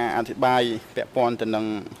វើការអធិប្បាយពាក់ព័ន្ធទៅនឹង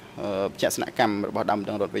ចេស្តនកម្មរបស់ដើមម្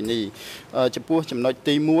ដងរដ្ឋវិញនេះចំពោះចំណុច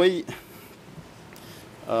ទី1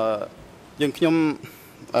យើងខ្ញុំ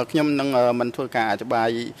នឹងមិនធ្វើការអធិប្បាយ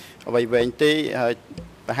អ្វីវែងទេហើយ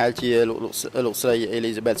ប្រហែលជាលោកស្រី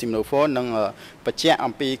Elizabeth Siminofor នឹងបញ្ជាក់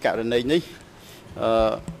អំពីករណីនេះ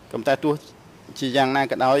ក៏តែទោះជាយ៉ាងណា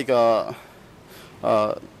ក៏ដោយក៏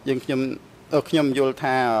ខ្ញុំយល់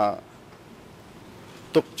ថា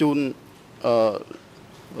ទុកជូន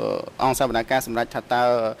អង្គសវនកម្មសម្រាប់ថាតើ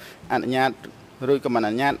អនុញ្ញាតឬក៏មិនអ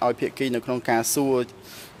នុញ្ញាតឲ្យភាគីនៅក្នុងការសួរ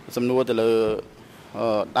សំណួរទៅលើ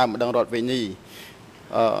ដើមម្ដងរដ្ឋវិញនេះ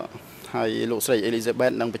ហើយលោកស្រី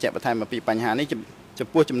Elizabeth នឹងបញ្ជាក់បន្ថែមអំពីបញ្ហានេះចំ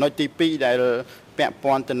ពោះចំណុចទី2ដែលពាក់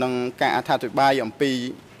ព័ន្ធទៅនឹងការអត្ថាធិប្បាយអំពី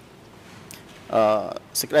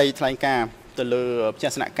សេចក្តីថ្លែងការណ៍ទៅលើចេ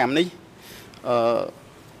ស្តនកម្មនេះ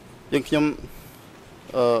យើងខ្ញុំ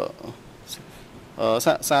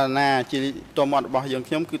សារណាជាតមត់របស់យើង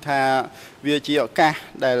ខ្ញុំគឺថាវាជាឱកាស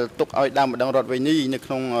ដែលទុកឲ្យដើមម្ដងរដ្ឋវិញនេះនៅ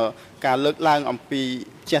ក្នុងការលើកឡើងអំពី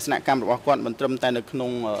ចេស្តនកម្មរបស់គាត់មិនត្រឹមតែនៅក្នុ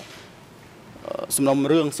ងសំណុំ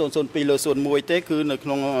រឿង002/01ទេគឺនៅក្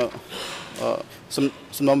នុង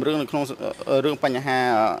សំណុំរឿងនៅក្នុងរឿងបញ្ហា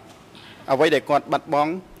អ្វីដែលគាត់បាត់ប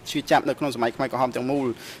ង់ឈឺចាប់នៅក្នុងសម័យខ្មែរក្រហមទាំងមូល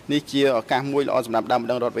នេះជាឱកាសមួយល្អសម្រាប់ដើមម្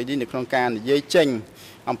ដងរដ្ឋវិញនេះនៅក្នុងការនិយាយចេញ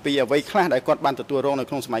អំពីអ្វីខ្លះដែលគាត់បានទទួលរងនៅ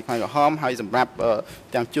ក្នុងសម័យខ្មែរក្រហមហើយសម្រាប់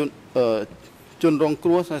ទាំងជនរងគ្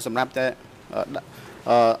រោះសម្រាប់តែ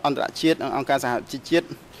អន្តរជាតិអង្គការសហជីវជាតិ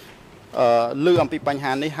លើអំពីបញ្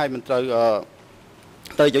ហានេះហើយមិនត្រូវ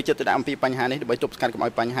ទៅយកចិត្តទុកដាក់អំពីបញ្ហានេះដើម្បីទប់ស្កាត់កុំឲ្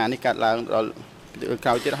យបញ្ហានេះកើតឡើងដល់ក្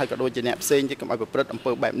រោយទៀតហើយក៏ដូចជាអ្នកផ្សេងទៀតកុំឲ្យប្រព្រឹត្តអំ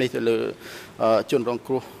ពើបែបនេះទៅលើជនរង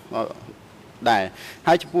គ្រោះដែរ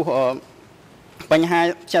ហើយចំពោះបញ្ហា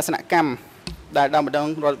ជាសនកម្មដែលដើមម្ដង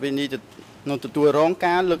រដ្ឋវិនីនឹងទទួលរង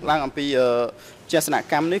ការលើកឡើងអំពីជាសន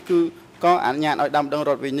កម្មនេះគឺក៏អនុញ្ញាតឲ្យដើមម្ដងរ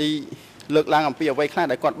ដ្ឋវិនីលើកឡើងអំពីអ្វីខ្លះ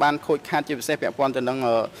ដែលគាត់បានខូចខាតជាពិសេសពាក់ព័ន្ធទៅនឹង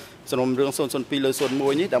សំណុំរឿង002 លើ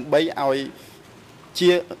 01 នេះដើម្បីឲ្យ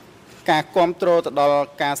ជាការគ្រប់គ្រងទៅដល់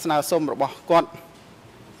ការស្នើសុំរបស់គាត់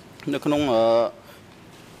នៅក្នុង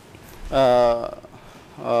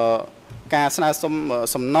ការស្នើសុំ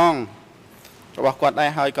សំណងរបស់គាត់ដែរ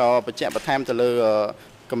ហើយក៏បញ្ជាក់បន្ថែមទៅលើ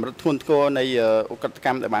កម្រិតធ្ងន់ធ្ងរនៃឧក្រិដ្ឋក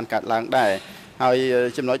ម្មដែលបានកើតឡើងដែរហើយ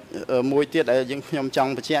ចំណុចមួយទៀតដែលខ្ញុំច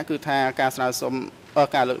ង់បញ្ជាក់គឺថាការស្នើសុំ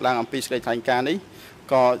ការលើកឡើងអំពីសេចក្តីថ្លែងការណ៍នេះ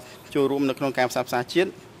ក៏ចូលរួមនៅក្នុងការផ្សះផ្សាជាតិ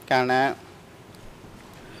កាលណា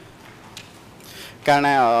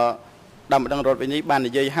ដើមម្ដងរដ្ឋវិនីបាន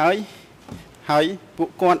និយាយហើយពួក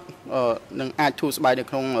គាត់នឹងអាចធូរស្បើយនៅ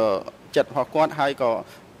ក្នុងចិត្តរបស់គាត់ហើយក៏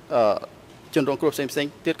ជនរងគ្រោះផ្សេង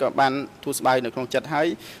ទៀតក៏បានធូរស្បើយនៅក្នុងចិត្តហើយ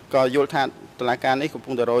ក៏យល់ថាតុលាការនេះកំពុ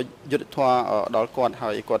ងតែរកយុត្តិធម៌ដល់គាត់ហើ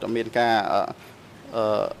យគាត់មានការ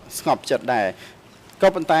ស្ងប់ចិត្តដែរក៏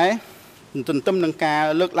ប៉ុន្តែទន្ទឹមនឹងការ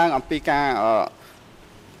លើកឡើងអំពីការ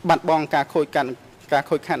បាត់បង់ការខូចខាត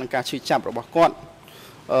និងការឈឺចាប់របស់គាត់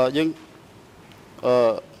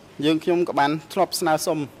យើងខ្ញុំក៏បានធ្លាប់ស្នើ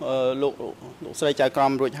សុំលោកស្រីចៅក្រ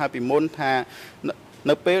មរួចហើយពីមុនថា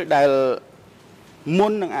នៅពេលដែលមុ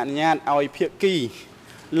ននឹងអនុញ្ញាតឲ្យភាគី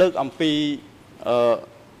លើកអំពី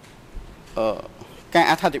ការ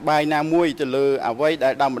អធិប្បាយណាមួយទៅលើអ្វីដែ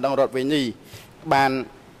លដើមម្ដងរដ្ឋវិនីបាន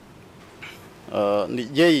និ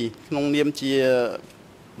យាយក្នុងនាមជា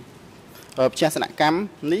ជាសនកម្ម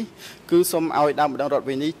នេះគឺសូមឲ្យដើមម្ដងរដ្ឋ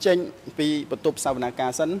វិនីចេញពីបន្ទប់សវនាកា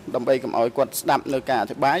រសិនដើម្បីកុំឲ្យគាត់ស្ដាប់នៅការអ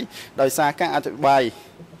ធិប្បាយដោយសារការអធិប្បាយ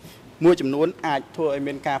មួយចំនួនអាចធ្វើឲ្យ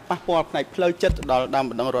មានការប៉ះពាល់ផ្នែកផ្លូវចិត្តដល់ដើម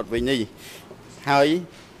ម្ដងរដ្ឋវិនីហើយ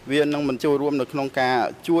វានឹងមិនចូលរួមនៅក្នុងការ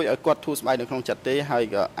ជួយឲ្យគាត់ធូរស្បើយនៅក្នុងចិត្តទេហើយ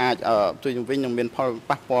ក៏អាចផ្ទុយទៅវិញនឹងមានផល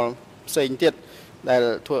ប៉ះពាល់ផ្សេងទៀតដែល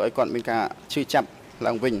ធ្វើឲ្យគាត់មានការឈឺចាប់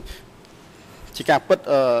ឡើងវិញជាការពិត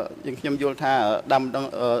យើងខ្ញុំយល់ថាដើមម្ដង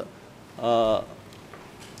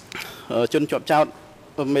ជនជាប់ចោត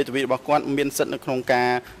មេធាវីរបស់គាត់មានសិទ្ធិនៅក្នុងការ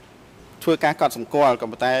ធ្វើការកត់សម្គាល់ក៏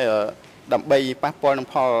ប៉ុន្តែដើម្បីប៉ះពាល់នឹង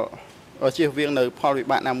ផលជៀសវាងនៅផលវិ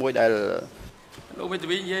បាកណាមួយដែលលោកមេធា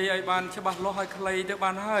វីនិយាយឲ្យបានច្បាស់លាស់ឲ្យខ្លីទៅ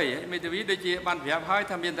បានហើយមេធាវីដូចជាបានប្រាប់ហើយ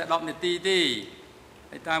ថាមានតែ10នាទីទេ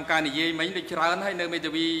ហើយតាមការនិយាយមិញដូចច្រើនហើយនៅមេ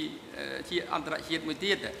ធាវីជាអន្តរជាតិមួយ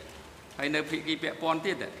ទៀតហើយនៅភាគីពាក់ព័ន្ធ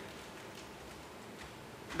ទៀត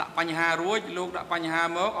ដាក់បញ្ហារួចលោកដាក់បញ្ហា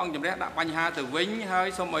មកអង្គជំរះដាក់បញ្ហាទៅវិញហើយ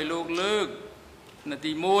សូមឲ្យលោកលើកនា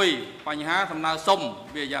ទី1បញ្ហាសំណើសុំ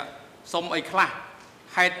វាសុំអីខ្លះ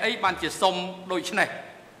ហេតុអីបានជាសុំដូចនេះ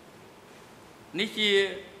នេះជា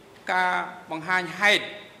ការបង្ហាញហេតុ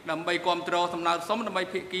ដើម្បីគ្រប់គ្រងសំណើសុំដើម្បី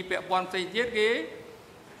ភាគីពាក់ព័ន្ធផ្សេងទៀតគេ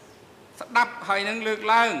ស្ដាប់ហើយនឹងលើក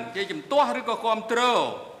ឡើងជាជំទាស់ឬក៏គ្រប់គ្រង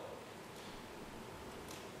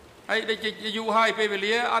ហើយដូចជាយូរហើយពេលវេ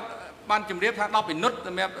លាអត់បានជម្រាបថា10មីនិតស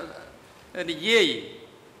ម្រាប់និយាយ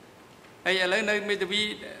ហើយឥឡូវនៅមេធាវី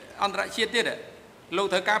អន្តរជាតិទៀតលោក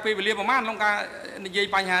ត្រូវការពេលវេលាប្រហែលក្នុងការនិយាយ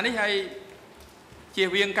បញ្ហានេះហើយជៀស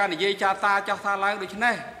វាងការនិយាយចាតាចោះថាឡើងដូច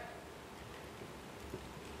នេះ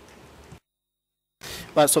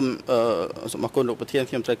បាទសូមអរគុណលោកប្រធាន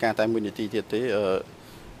ខ្ញុំត្រូវការតែ1នាទីទៀតទេ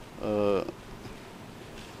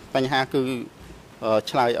បញ្ហាគឺ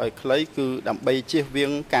ឆ្លើយឲ្យខ្លីគឺដើម្បីជៀសវា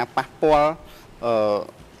ងការប៉ះពាល់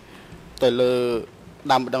ទៅលើ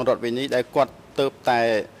ដើមម្ដងរដ្ឋវិនីដែលគាត់ទៅតែ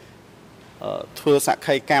ធ្វើសក្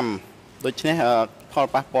ខីកម្មដូច្នេះផល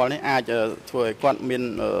ប៉ះពាល់នេះអាចធ្វើឲ្យគាត់មាន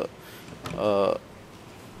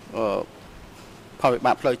ផលវិ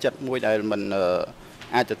បាកផ្លូវចិត្តមួយដែលមិន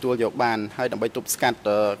អាចទទួលយកបានហើយដើម្បីទប់ស្កាត់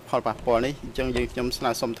ផលប៉ះពាល់នេះអញ្ចឹងខ្ញុំស្នើ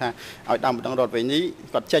សុំថាឲ្យដើមម្ដងរដ្ឋវិនី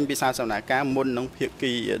គាត់ចេញពីសាលសវនាការមុននឹងភា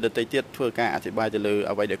គីដទៃទៀតធ្វើការអធិប្បាយទៅលើ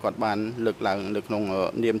អ្វីដែលគាត់បានលើកឡើងនៅក្នុង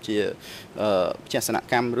នាមជាជាសន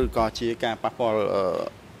កម្មឬក៏ជាការប៉ះពាល់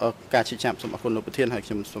ការឈឺចាប់សូមអរគុណលោកប្រធានហើយ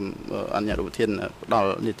ខ្ញុំសូមអនុញ្ញាតលោកប្រធានផ្ដ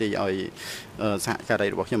ល់នីតិឲ្យសហការី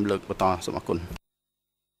របស់ខ្ញុំលើកបន្តសូមអរគុណ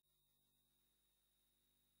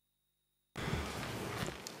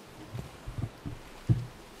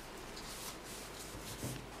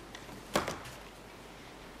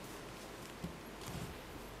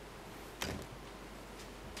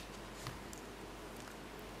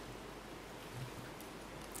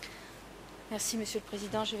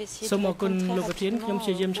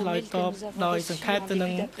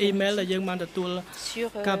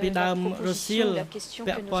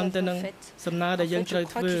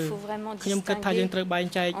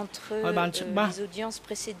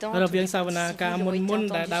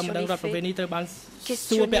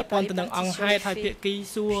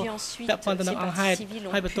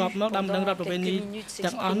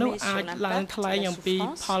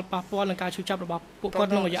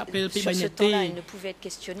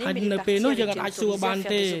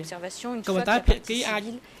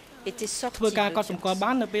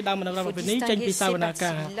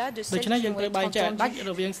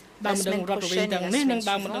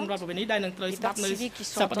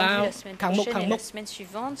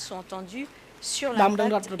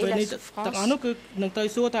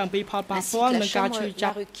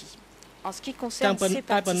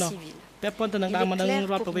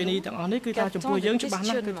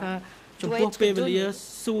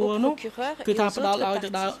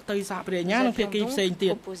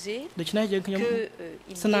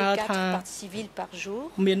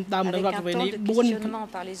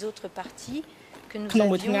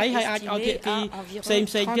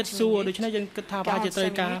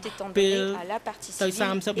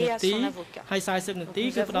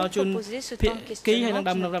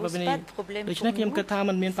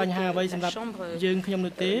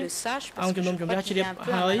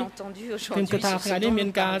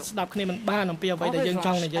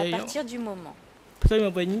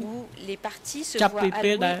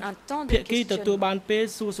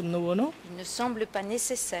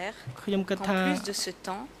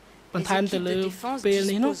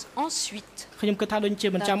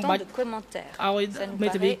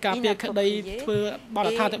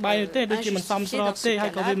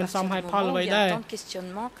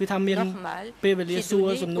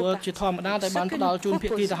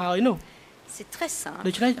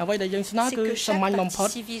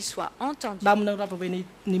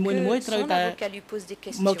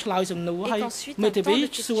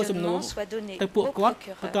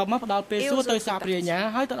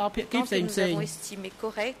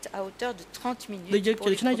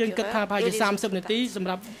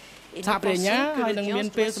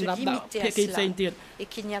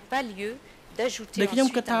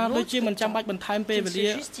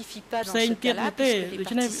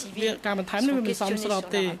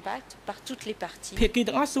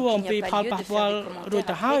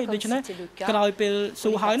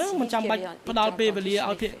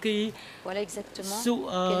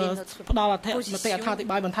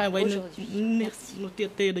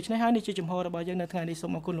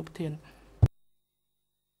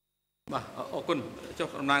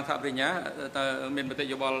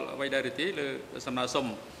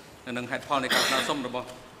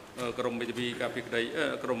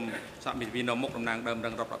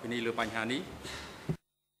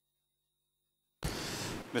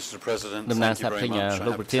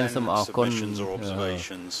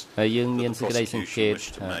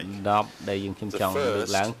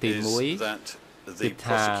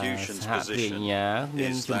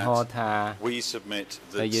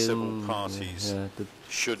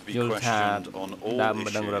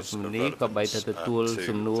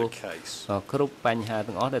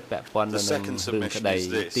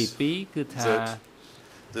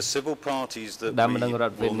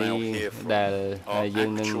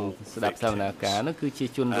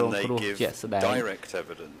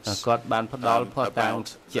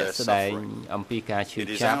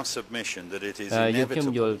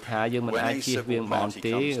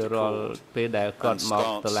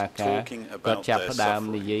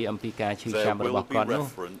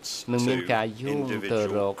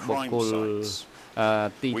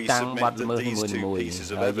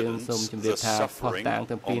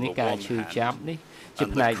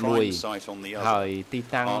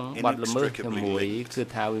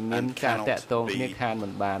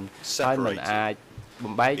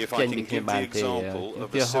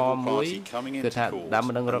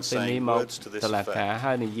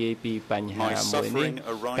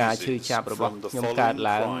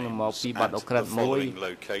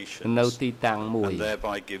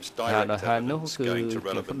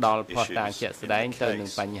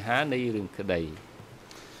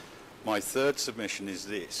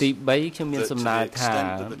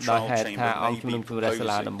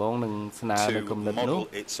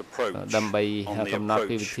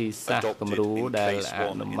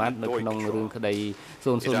ក្នុងរឿងក្តី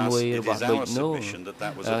001របស់ដូចនោះ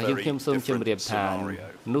យើងខ្ញុំសូមជម្រាបថា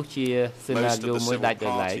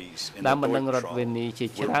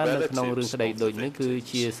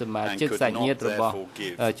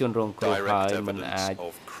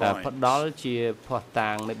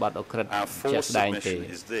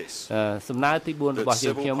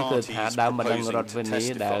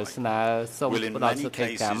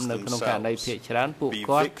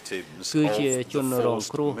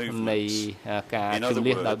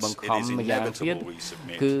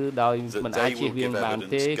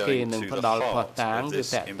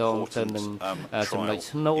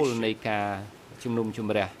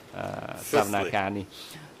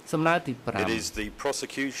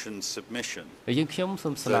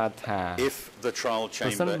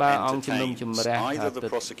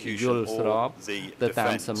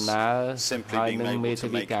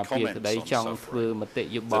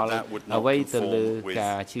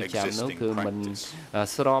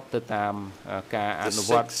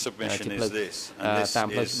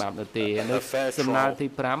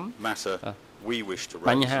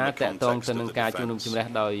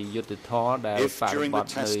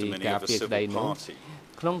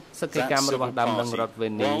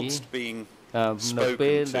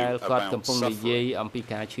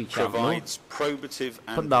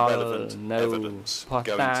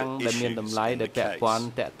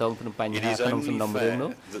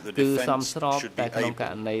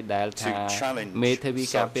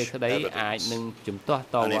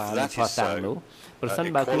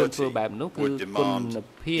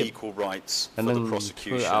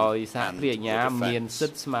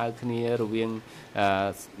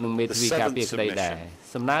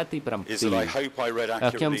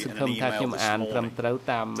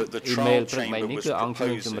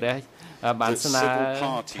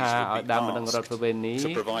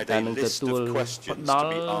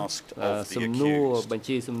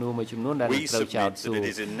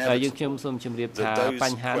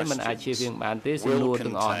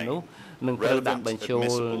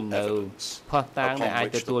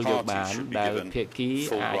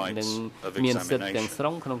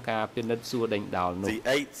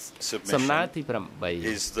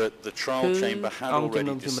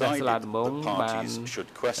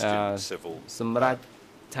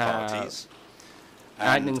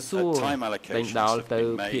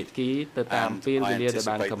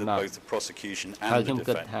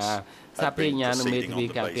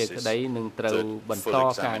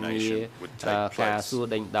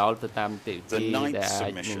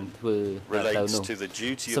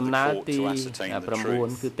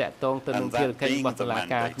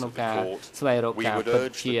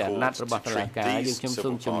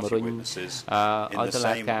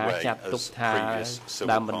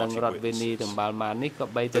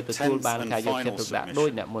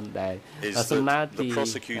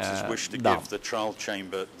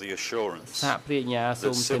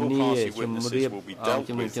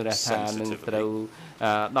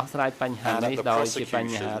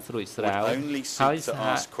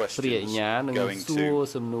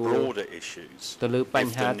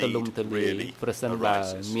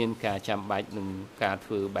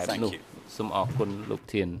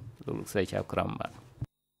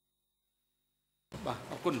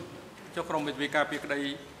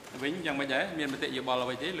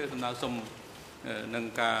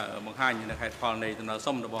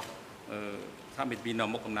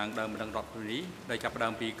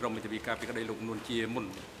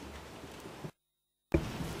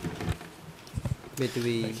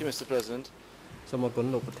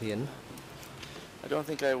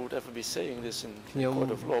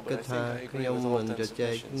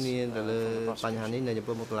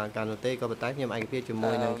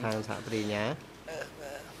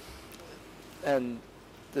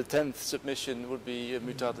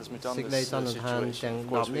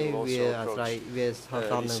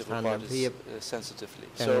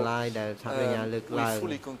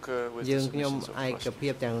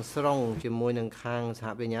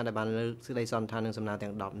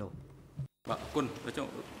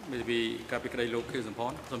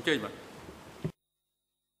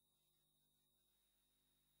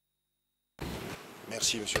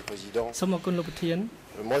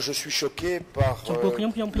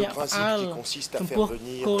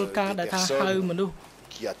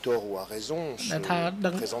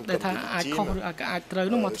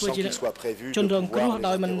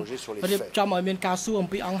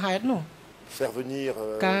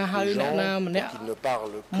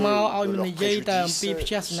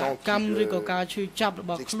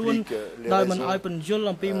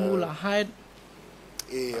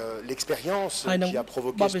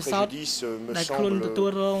ដែលខ្លួនទទួល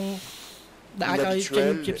រង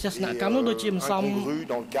inhabituel et incongru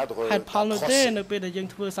dans le cadre d'un procès.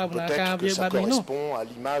 Peut-être que ça correspond à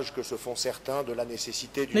l'image que se font certains de la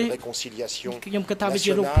nécessité d'une réconciliation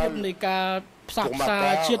nationale. Pour ma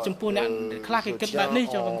part, je tiens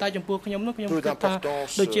en peu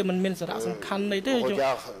d'importance au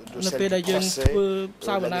regard de celle du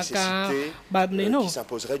procès, la nécessité qui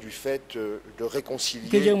s'imposerait du fait de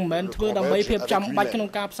réconcilier le Cambodge avec lui-même.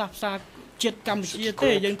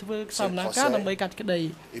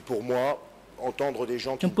 Et pour moi, entendre des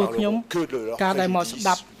gens qui ne parleront que de leur préjudice,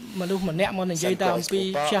 ça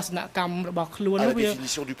ne correspond pas à la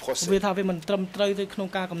définition du procès. Alors,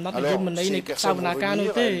 ces personnes vont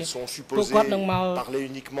venir, elles sont supposées parler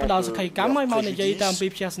uniquement de leur préjudice.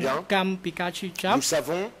 Bien, nous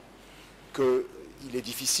savons qu'il est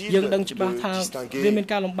difficile de distinguer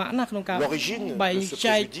l'origine de ce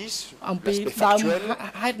préjudice, l'aspect factuel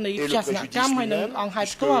et le préjudice lui-même,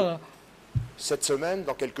 puisque cette semaine,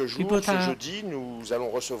 dans quelques jours, ce jeudi, nous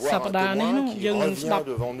allons recevoir un témoin qui revient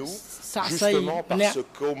devant nous, justement parce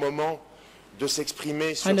qu'au moment de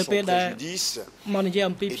s'exprimer sur son préjudice, eh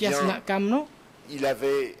bien, il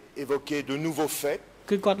avait évoqué de nouveaux faits.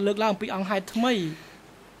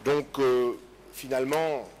 Donc,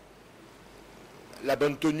 finalement, la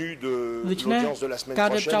bonne tenue de l'audience de la semaine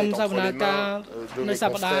prochaine est entre les mains de mes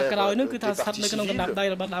confrères des parties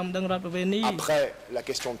civiles. Après la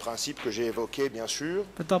question de principe que j'ai évoquée, bien sûr,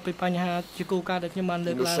 il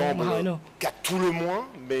me semble qu'à tout le moins,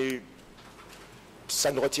 mais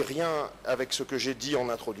ça ne retire rien avec ce que j'ai dit en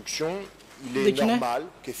introduction, il est normal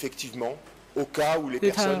qu'effectivement, au cas où les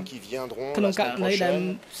personnes qui viendront la semaine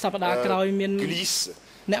prochaine glissent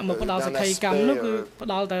d'un aspect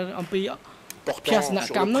portant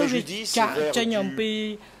sur le préjudice vers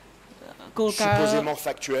du supposément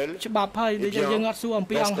factuel, eh bien, dans ce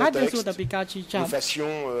contexte, nous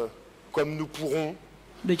fassions comme nous pourrons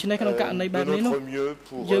de notre mieux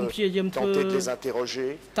pour tenter de les interroger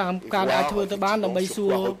et voir effectivement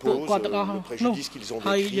sur quoi repose le préjudice qu'ils ont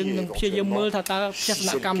décrit et éventuellement, si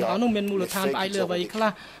c'est le cas, les faits qu'ils auront décrits.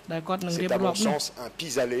 C'est à mon sens un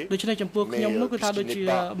pis-aller, mais puisqu'il n'est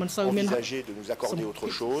pas envisagé de nous accorder autre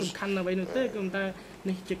chose, je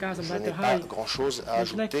n'ai pas grand-chose à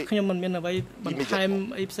ajouter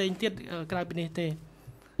immédiatement.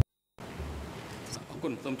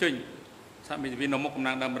 សហមេធាវីនៅមុខកំ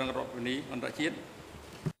ណែងដើមរងរដ្ឋវិនីអន្តរជាតិ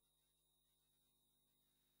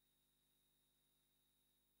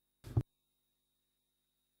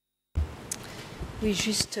Oui,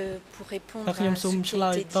 juste pour répondre à ce qui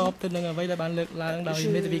a été dit,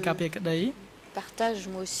 je partage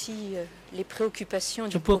moi aussi les préoccupations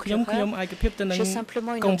du procureur. J'ai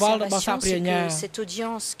simplement une observation, c'est que cette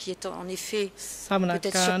audience, qui est en effet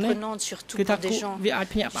peut-être surprenante, surtout pour des gens du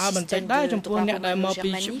système de droit germanique,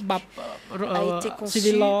 a été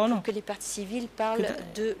conçue pour que les parties civiles parlent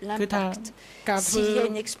de l'impact. S'il y a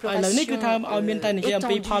une exploration étendue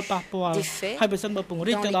des faits dans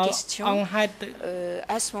les questions,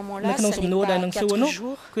 à ce moment-là, ce n'est pas 4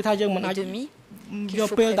 jours et demi qu'il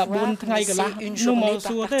faut prévoir, mais c'est une journée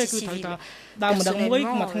par partie civile.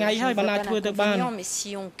 Personnellement, je ne vois pas d'inconvénient, mais si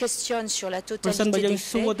on questionne sur la totalité des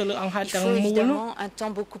faits, il faut évidemment un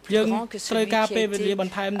temps beaucoup plus grand que celui qui a été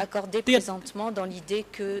accordé présentement dans l'idée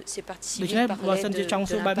que ces parties civiles parlaient de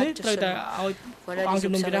l'impact seulement. Voilà les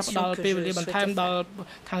observations que je souhaite faire.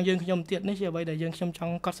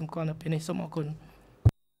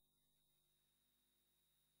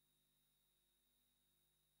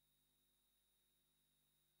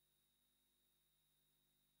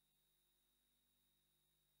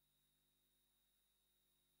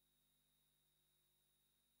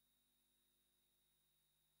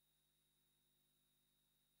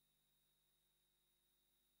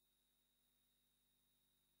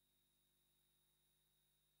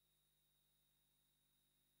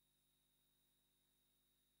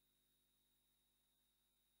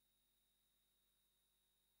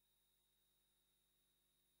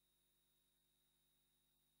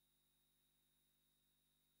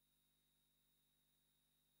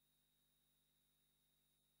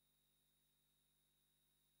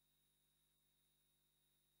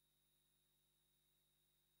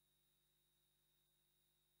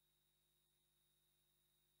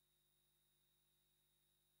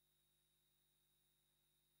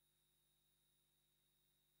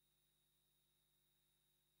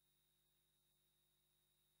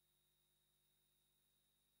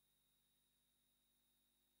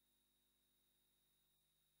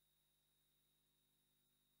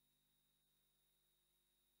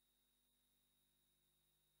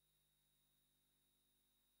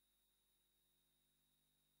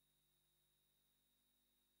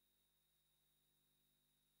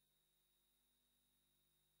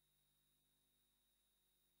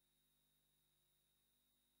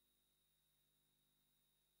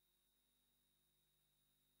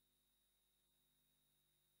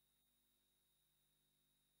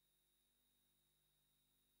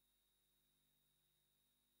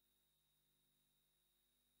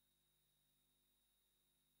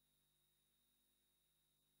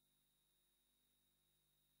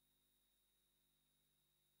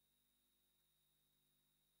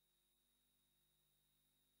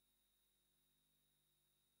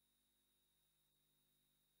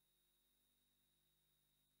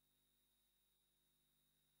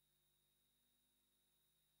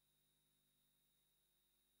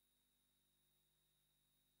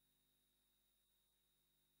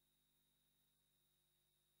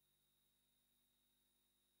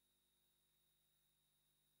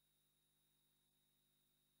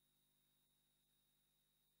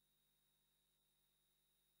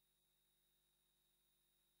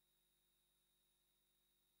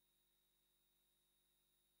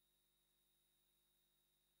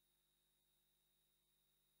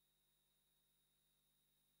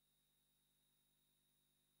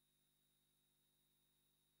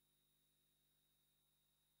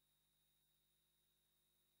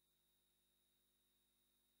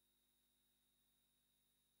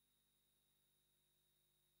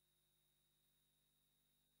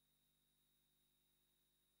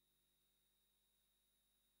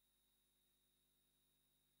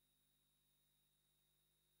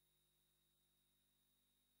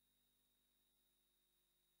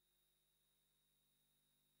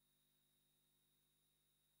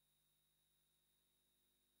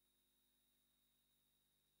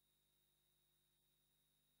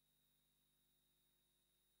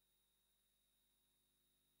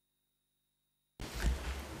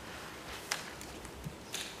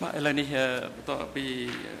 ឥឡូវនេះបន្ទាប់ពី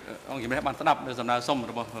អង្គជំរះបានស្ដាប់នៅសំណើសុំ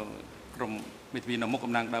របស់ក្រុមមេធាវីនៅមុខ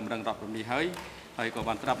កំណាងដើមរដ្ឋរំនេះហើយក៏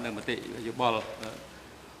បានស្ដាប់នៅមតិយោបល់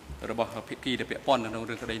របស់ភាគីដែលពាក់ព័ន្ធនៅក្នុង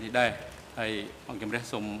រឿងក្តីនេះដែរហើយអង្គជំរះ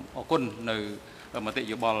សូមអរគុណនៅមតិ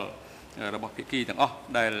យោបល់របស់ភាគីទាំងអស់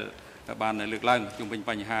ដែលបានលើកឡើងជុំវិញ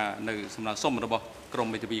បញ្ហានៅសំណើសុំរបស់ក្រុម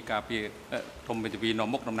មេធាវីការពារក្រុមមេធាវីនៅ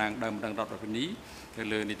មុខតំណាងដើមរដ្ឋរំនេះទៅ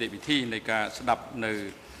លើនីតិវិធីនៃការស្ដាប់នៅ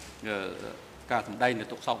ការសម្ដែងនៅ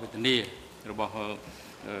ទុកសោកវេទនារបស់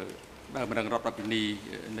ដើមរដ្ឋរំនេះ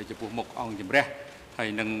នៅចំពោះមុខអង្គជំរះហើយ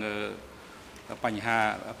នឹងបញ្ហា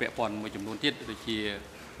ពាក់ព័ន្ធមួយចំនួនទៀតដូចជា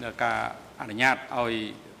ការអនុញ្ញាតឲ្យ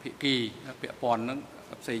ភាគីពាក់ព័ន្ធនឹង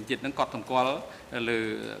ផ្សេងទៀតនឹងកត់សម្គាល់លើ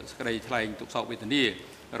សេចក្តីថ្លែងទុកសោកវេទនា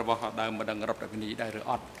របស់ដើមរដ្ឋរំនេះដែរឬ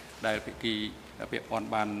អត់ដែលភាគីពាក់ព័ន្ធ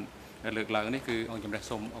បានលើកឡើងនេះគឺអង្គជំរះ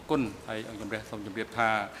សូមអរគុណហើយអង្គជំរះសូមជម្រាបថា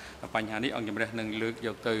បញ្ហានេះអង្គជំរះនឹងលើកយ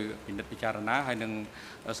កទៅពិនិត្យពិចារណាហើយនឹង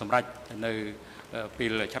សម្រេចនៅពេ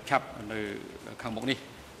លឆាប់នៅខាងមុខនេះ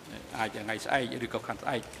អាចថ្ងៃស្អែកឬក៏ខាងស្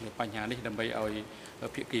អែកលើបញ្ហានេះដើម្បីឲ្យ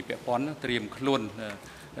ភាគីពាក់ព័ន្ធត្រៀមខ្លួន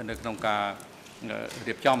នៅក្នុងការ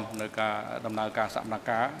រៀបចំនៅការដំណើរការសកម្ម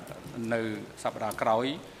ភាពនៅសប្តាហ៍ក្រោយ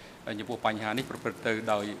ចំពោះបញ្ហានេះប្រព្រឹត្តទៅ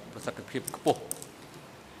ដោយប្រសិទ្ធភាពខ្ពស់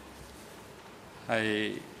ហើយ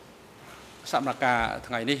សកម្មភាព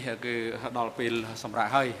ថ្ងៃនេះគឺដល់ពេលសម្រាប់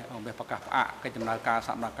ហើយអង្គប្រកាសផ្អាកកិច្ចដំណើរការស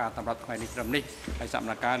កម្មភាពសម្រាប់ថ្ងៃនេះត្រឹមនេះហើយសកម្ម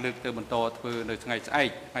ភាពលើកទៅបន្តធ្វើនៅថ្ងៃស្អែក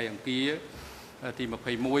ហើយអង្គារទី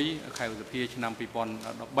21ខែឧសភាឆ្នាំ2013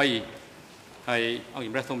ហើយអង្គ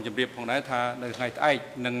ជំរះសូមជម្រាបផងដែរថានៅថ្ងៃស្អែក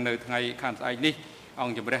និងនៅថ្ងៃខាងស្អែកនេះអ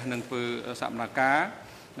ង្គជំរះនឹងធ្វើសកម្មភាព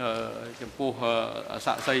ចំពោះ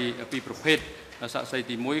សាក្សីពីរប្រភេទសាក្សី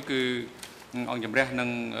ទី1គឺអង្គជំរះនឹង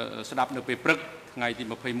ស្ដាប់នៅពេលព្រឹកថ្ងៃទី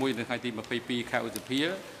21និងថ្ងៃទី22ខែឧសភា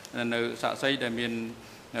នៅសាក្សីដែលមាន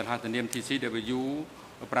រហស្សនាម TCW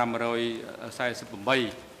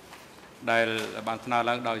 548ដែលបានស្នើ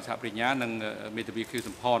ឡើងដោយសហប្រញ្ញានិងមេធាវីខៀវ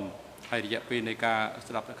សំផនហើយរយៈពេលនៃការ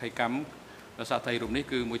ស្ដាប់សក្ខីកម្មសាក្សីរូបនេះ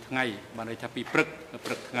គឺមួយថ្ងៃបានន័យថាពីព្រឹក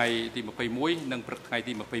ថ្ងៃទី21និងព្រឹកថ្ងៃ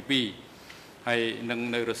ទី22ហើយនឹង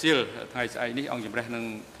នៅរសៀលថ្ងៃស្អែកនេះអង្គជំរះនឹង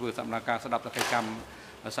ធ្វើសកម្មភាពស្ដាប់សក្ខីកម្ម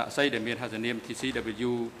សាក្សីដែលមានរហស្សនាម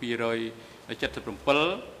TCW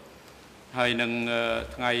 277ហើយនឹង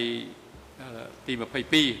ថ្ងៃទី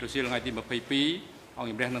22រសៀលថ្ងៃទី22អង្គ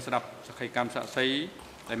ជំរះនឹងស្ដាប់សក្ខីកម្មសាក្សី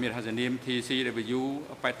ដែលមានរហស្សនាម TCW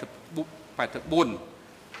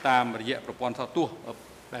 84តាមរយៈប្រព័ន្ធសោតទស្សន៍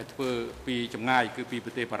ដែលធ្វើពីចម្ងាយគឺពីប្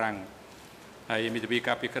រទេសបារាំងហើយមេធាវី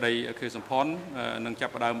ការពារក្តីខៀវសំផននឹងចា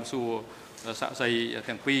ប់ផ្ដើមសួរសាក្សី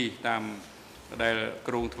ទាំងពីរតាមដែល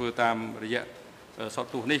គ្រោងធ្វើតាមរយៈសោត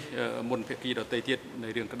ទស្សន៍នេះមុនភាគីដទៃទៀតใน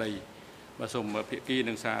រឿងក្តីបាទសូមភាគី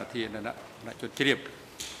និងសាធារណជនជ្រាប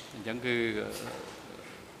អញ្ចឹងគឺ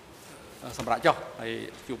សម្រាប់ចុះហើយ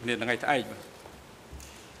ជួបគ្នាថ្ងៃស្អែក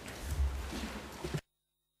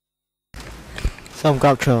សូម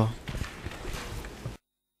គោរព